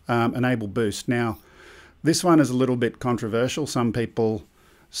 Enable boost. Now, this one is a little bit controversial. Some people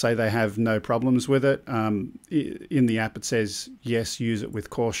say they have no problems with it. In the app it says, yes, use it with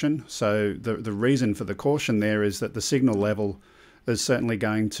caution. So the reason for the caution there is that the signal level is certainly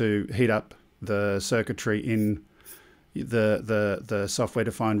going to heat up the circuitry in the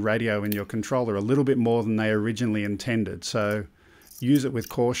software-defined radio in your controller a little bit more than they originally intended. So use it with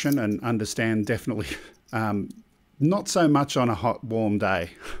caution and understand definitely not so much on a hot, warm day.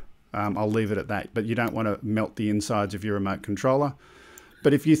 I'll leave it at that. But you don't want to melt the insides of your remote controller.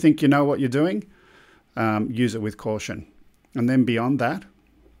 But if you think you know what you're doing, use it with caution. And then beyond that,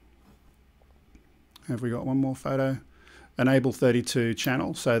 have we got one more photo? Enable 32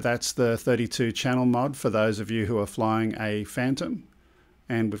 channel. So that's the 32 channel mod for those of you who are flying a Phantom.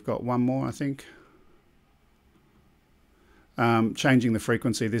 And we've got one more, I think. Changing the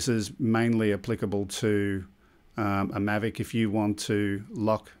frequency. This is mainly applicable to a Mavic if you want to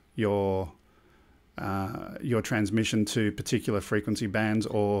lock your transmission to particular frequency bands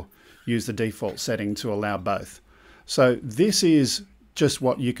or use the default setting to allow both. So this is just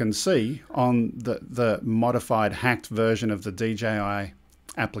what you can see on the modified hacked version of the DJI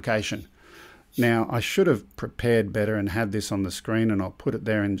application. Now, I should have prepared better and had this on the screen, and I'll put it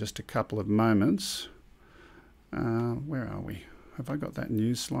there in just a couple of moments. Where are we? Have I got that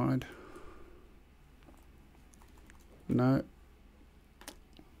news slide? No.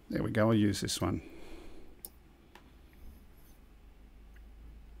 There we go, I'll use this one.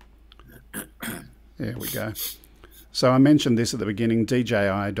 There we go. So I mentioned this at the beginning,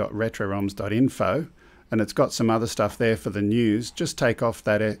 dji.retroroms.info, and it's got some other stuff there for the news. Just take off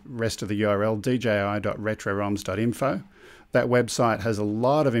that rest of the URL, dji.retroroms.info. That website has a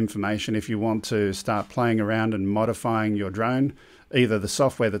lot of information if you want to start playing around and modifying your drone, either the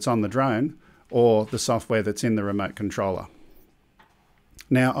software that's on the drone or the software that's in the remote controller.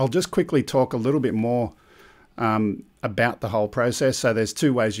 Now, I'll just quickly talk a little bit more about the whole process. So there's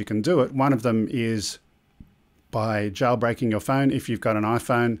two ways you can do it. One of them is by jailbreaking your phone. If you've got an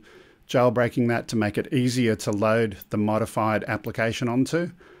iPhone, jailbreaking that to make it easier to load the modified application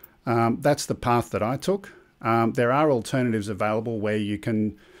onto. That's the path that I took. There are alternatives available where you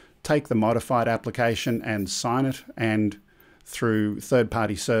can take the modified application and sign it and through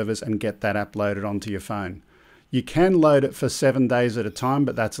third-party servers and get that uploaded onto your phone. You can load it for 7 days at a time,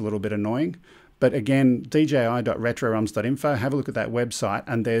 but that's a little bit annoying. But again, dji.retroroms.info, have a look at that website,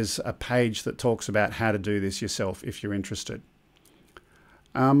 and there's a page that talks about how to do this yourself if you're interested.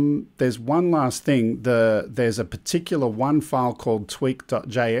 There's one last thing. There's a particular one file called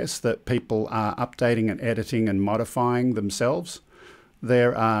tweak.js that people are updating and editing and modifying themselves.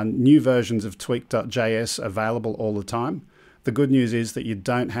 There are new versions of tweak.js available all the time. The good news is that you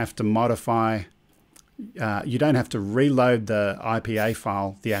don't have to modify, you don't have to reload the IPA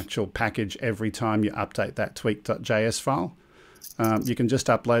file, the actual package, every time you update that tweak.js file. You can just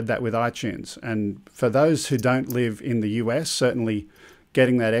upload that with iTunes. And for those who don't live in the US, certainly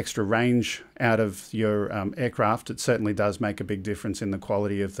getting that extra range out of your aircraft, it certainly does make a big difference in the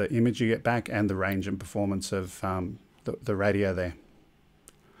quality of the image you get back and the range and performance of the radio there.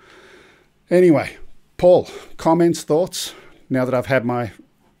 Anyway, Paul, comments, thoughts, now that I've had my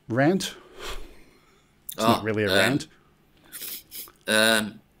rant? It's not really a rant.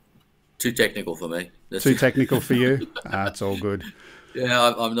 Too technical for me. Too technical for you? It's all good.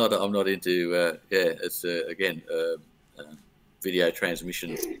 Yeah, I'm not into. Yeah, it's again. video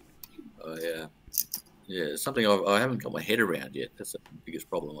transmission. Yeah, something I haven't got my head around yet. That's the biggest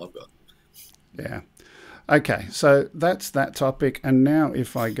problem I've got. Yeah. Okay, so that's that topic. And now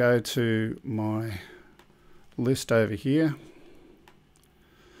if I go to my list over here.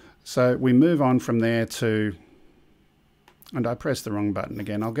 So we move on from there to, and I pressed the wrong button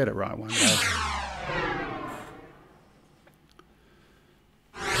again. I'll get it right one day.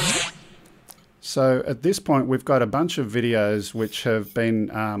 So at this point, we've got a bunch of videos which have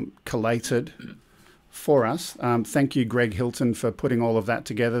been collated for us. Thank you, Greg Hilton, for putting all of that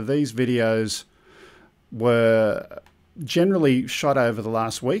together. These videos were generally shot over the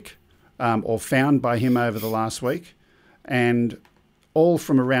last week, or found by him over the last week, and all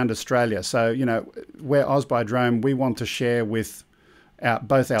from around Australia. So, you know, we're Ausbydrome. We want to share with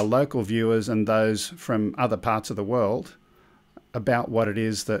both our local viewers and those from other parts of the world about what it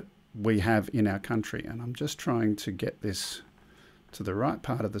is that we have in our country. And I'm just trying to get this to the right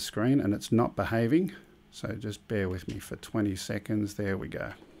part of the screen, and it's not behaving. So just bear with me for 20 seconds. There we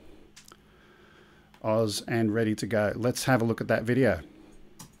go. Oz and ready to go. Let's have a look at that video.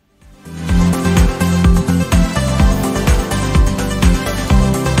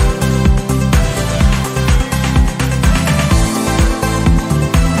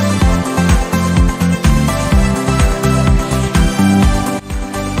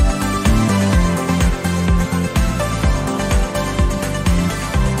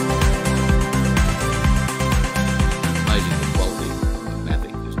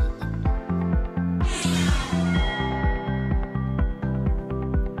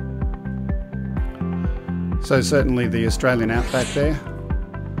 So certainly the Australian outback there,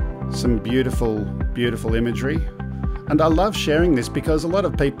 some beautiful, beautiful imagery. And I love sharing this because a lot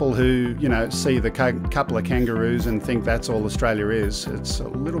of people who, you know, see the couple of kangaroos and think that's all Australia is. It's a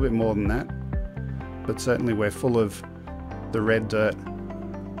little bit more than that, but certainly we're full of the red dirt.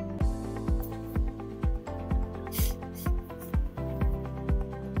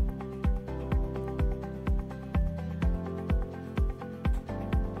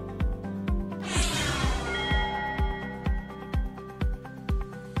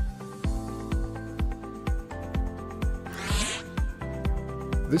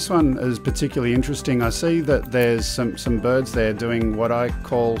 This one is particularly interesting. I see that there's some birds there doing what I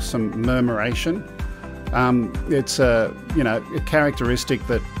call some murmuration. It's a characteristic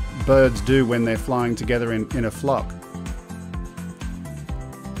that birds do when they're flying together in a flock.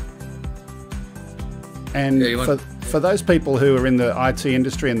 And for those people who are in the IT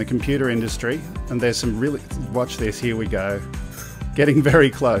industry and the computer industry, and there's some really, watch this, here we go, getting very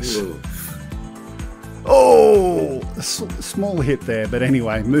close. Ooh. Oh, small hit there, but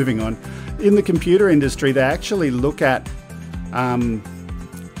anyway, moving on. In the computer industry, they actually look at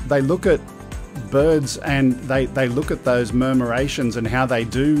birds, and they look at those murmurations and how they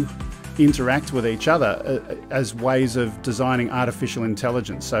do interact with each other as ways of designing artificial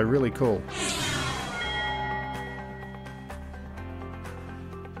intelligence. So really cool.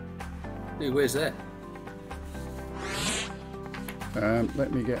 Hey, where's that?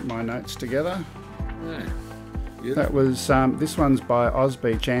 Let me get my notes together. Yeah. That was, this one's by Oz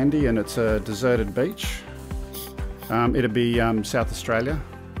Beach Andy, and it's a deserted beach. It'll be South Australia.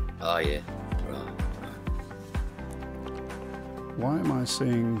 Oh yeah, right. Why am I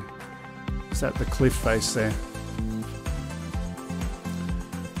seeing, is that the cliff face there?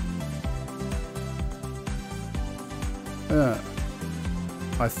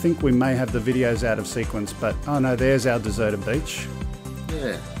 I think we may have the videos out of sequence, but oh no, there's our deserted beach.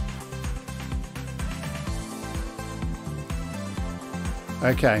 Yeah.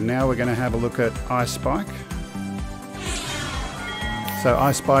 Okay, now we're going to have a look at Ice Spike. So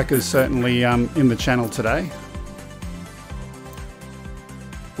Ice Spike is certainly in the channel today.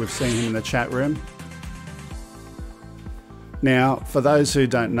 We've seen him in the chat room. Now, for those who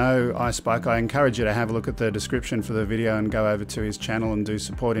don't know Ice Spike, I encourage you to have a look at the description for the video and go over to his channel and do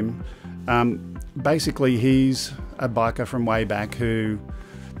support him. Basically, he's a biker from way back who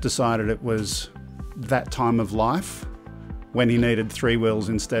decided it was that time of life when he needed 3 wheels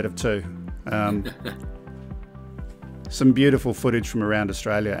instead of 2. Some beautiful footage from around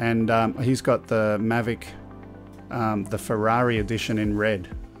Australia, and he's got the Mavic, the Ferrari edition in red.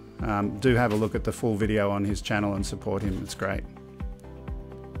 Do have a look at the full video on his channel and support him, it's great.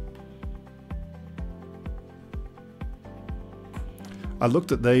 I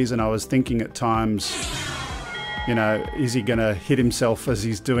looked at these and I was thinking at times, you know, is he gonna hit himself as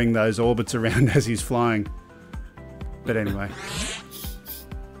he's doing those orbits around as he's flying? But anyway.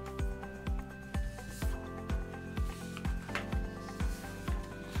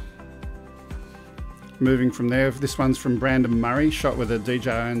 Moving from there, this one's from Brandon Murray, shot with a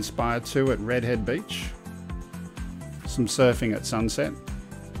DJI Inspire 2 at Redhead Beach. Some surfing at sunset.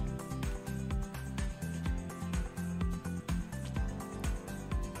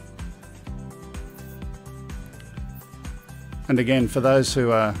 And again, for those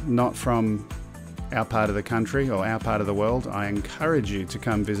who are not from our part of the country or our part of the world, I encourage you to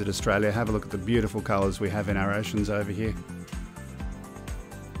come visit Australia, have a look at the beautiful colours we have in our oceans over here.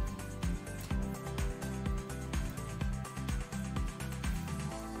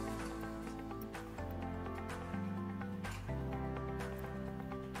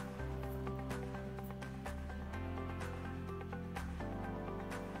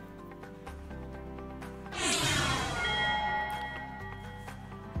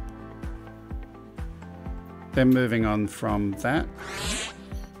 Then moving on from that,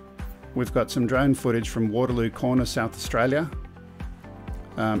 we've got some drone footage from Waterloo Corner, South Australia,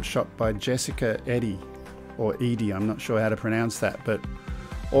 shot by Jessica Eddy, or Edie, I'm not sure how to pronounce that, but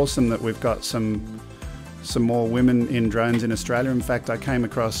awesome that we've got some more women in drones in Australia. In fact, I came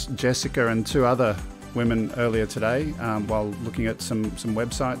across Jessica and 2 other women earlier today while looking at some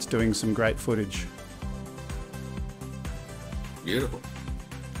websites doing some great footage. Beautiful.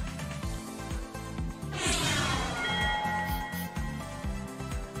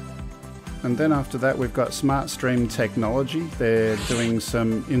 And then after that, we've got SmartStream Technology. They're doing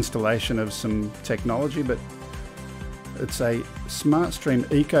some installation of some technology, but it's a SmartStream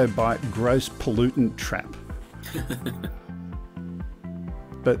EcoBite gross pollutant trap.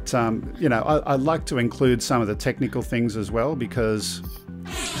 But, you know, I like to include some of the technical things as well, because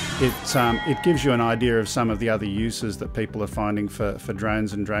it gives you an idea of some of the other uses that people are finding for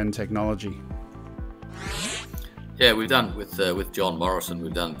drones and drone technology. Yeah, we've done with John Morrison.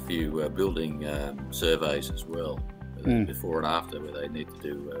 We've done a few building surveys as well, before and after, where they need to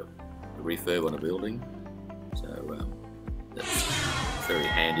do a refurb on a building. So that's very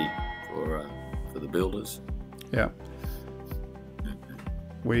handy for the builders. Yeah.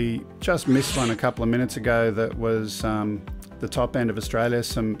 We just missed one a couple of minutes ago that was the top end of Australia.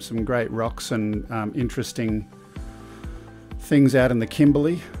 Some great rocks and interesting things out in the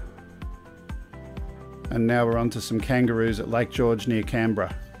Kimberley. And now we're on to some kangaroos at Lake George near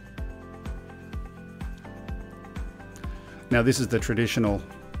Canberra. Now this is the traditional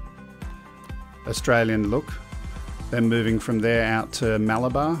Australian look. Then moving from there out to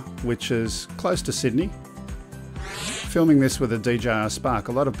Malabar, which is close to Sydney. Filming this with a DJI Spark.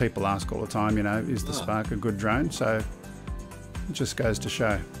 A lot of people ask all the time, you know, is the Spark a good drone? So it just goes to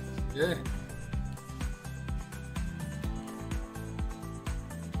show. Yeah.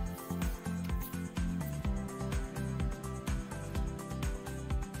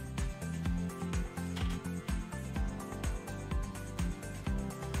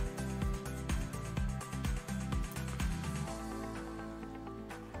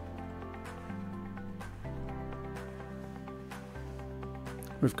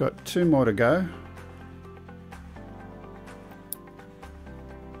 We've got 2 more to go.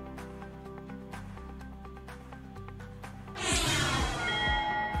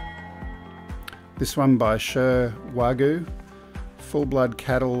 This one by Sher Wagyu, full blood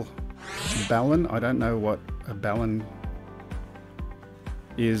cattle balun. I don't know what a balun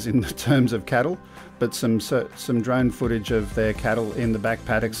is in the terms of cattle, but some drone footage of their cattle in the back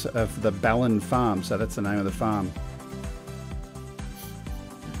paddocks of the Balun farm. So that's the name of the farm.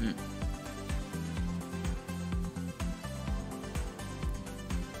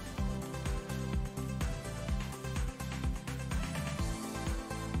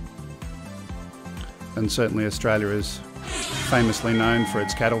 And certainly Australia is famously known for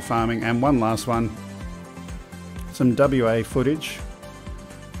its cattle farming. And one last one, some WA footage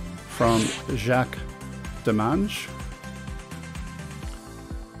from Jacques Demange,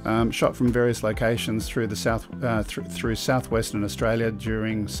 shot from various locations through the through southwestern Australia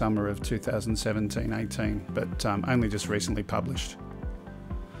during summer of 2017-18, but only just recently published.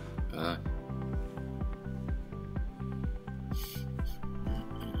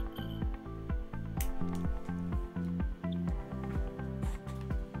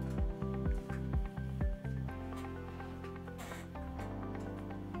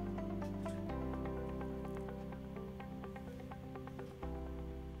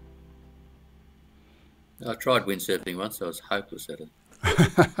 I tried windsurfing once. I was hopeless at it.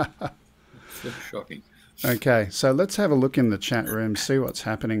 It's shocking. Okay, so let's have a look in the chat room, see what's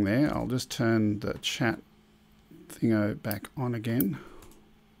happening there. I'll just turn the chat thingo back on again.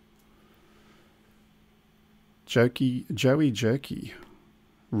 Joey Jerky.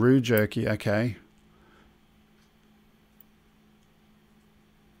 Roo Jerky, okay.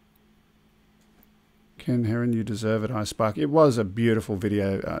 Ken Heron, you deserve it. Hi, Spike. It was a beautiful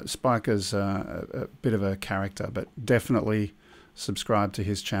video. Spike is a bit of a character, but definitely subscribe to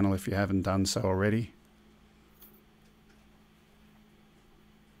his channel if you haven't done so already.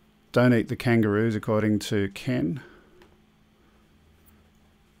 Don't eat the kangaroos, according to Ken.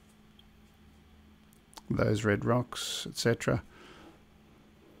 Those red rocks, etc.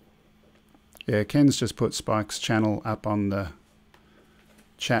 Yeah, Ken's just put Spike's channel up on the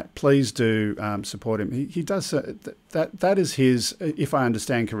chat. Please do support him. He does that is his, if I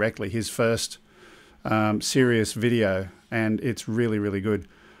understand correctly, his first serious video, and it's really, really good.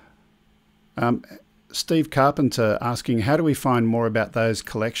 Steve Carpenter asking, how do we find more about those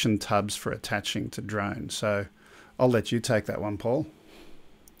collection tubs for attaching to drones? So I'll let you take that one, Paul.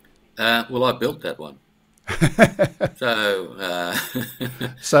 Well, I built that one.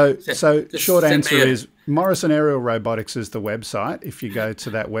 So short answer is Morrison Aerial Robotics is the website. If you go to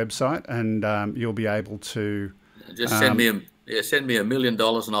that website, and you'll be able to just send me $1 million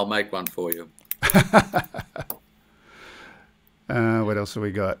and I'll make one for you. What else have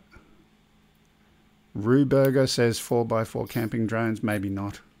we got? Ruberger says 4x4 camping drones, maybe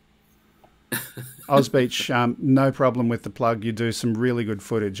not. Ozbeach, no problem with the plug. You do some really good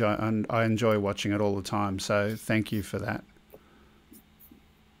footage, and I enjoy watching it all the time, so thank you for that.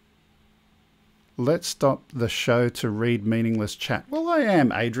 Let's stop the show to read meaningless chat. Well, I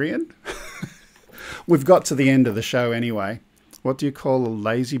am, Adrian. We've got to the end of the show anyway. What do you call a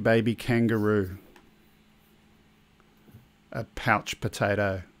lazy baby kangaroo? A pouch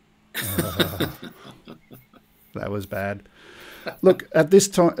potato. That was bad. Look, at this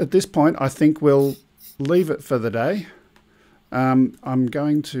point, I think we'll leave it for the day. I'm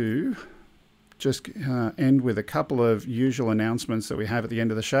going to just end with a couple of usual announcements that we have at the end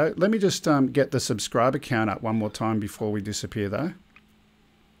of the show. Let me just get the subscriber count up one more time before we disappear, though.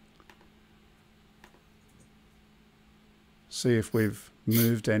 See if we've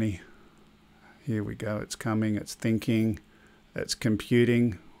moved any. Here we go. It's coming. It's thinking. It's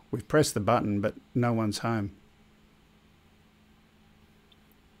computing. We've pressed the button, but no one's home.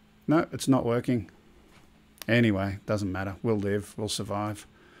 No, it's not working. Anyway, doesn't matter. We'll live. We'll survive.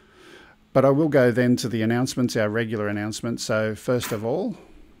 But I will go then to the announcements, our regular announcements. So first of all,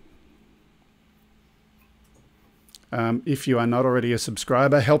 if you are not already a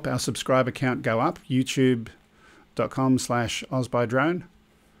subscriber, help our subscriber count go up. YouTube.com/AusByDrone.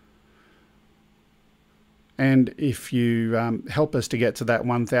 And if you help us to get to that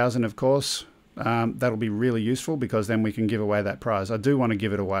 1,000, of course, that'll be really useful, because then we can give away that prize. I do want to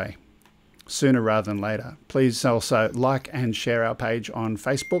give it away sooner rather than later. Please also like and share our page on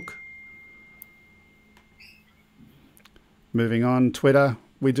Facebook. Moving on, Twitter.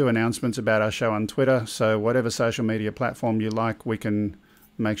 We do announcements about our show on Twitter, so whatever social media platform you like, we can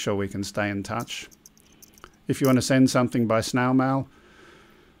make sure we can stay in touch. If you want to send something by snail mail,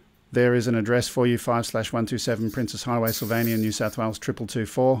 there is an address for you, 5/127 Princess Highway, Sylvania, New South Wales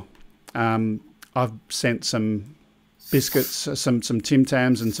 2224. I've sent some biscuits, some Tim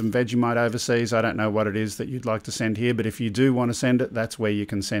Tams and some Vegemite overseas. I don't know what it is that you'd like to send here, but if you do want to send it, that's where you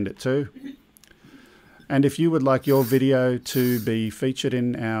can send it to. And if you would like your video to be featured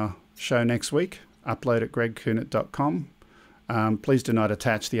in our show next week, upload at gregkuhnert.com. Please do not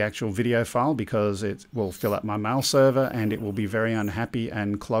attach the actual video file, because it will fill up my mail server and it will be very unhappy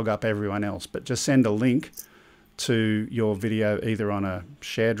and clog up everyone else. But just send a link to your video either on a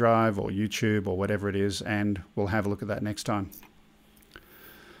share drive or YouTube or whatever it is, and we'll have a look at that next time.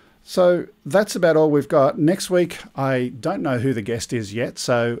 So that's about all we've got. Next week, I don't know who the guest is yet,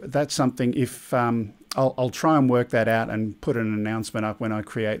 so that's something. If I'll try and work that out and put an announcement up when I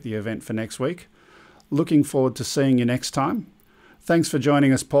create the event for next week. Looking forward to seeing you next time. Thanks for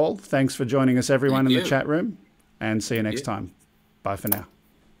joining us, Paul. Thanks for joining us, everyone in the chat room, and see you next time. Bye for now.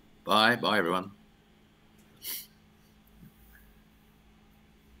 Bye. Bye, everyone.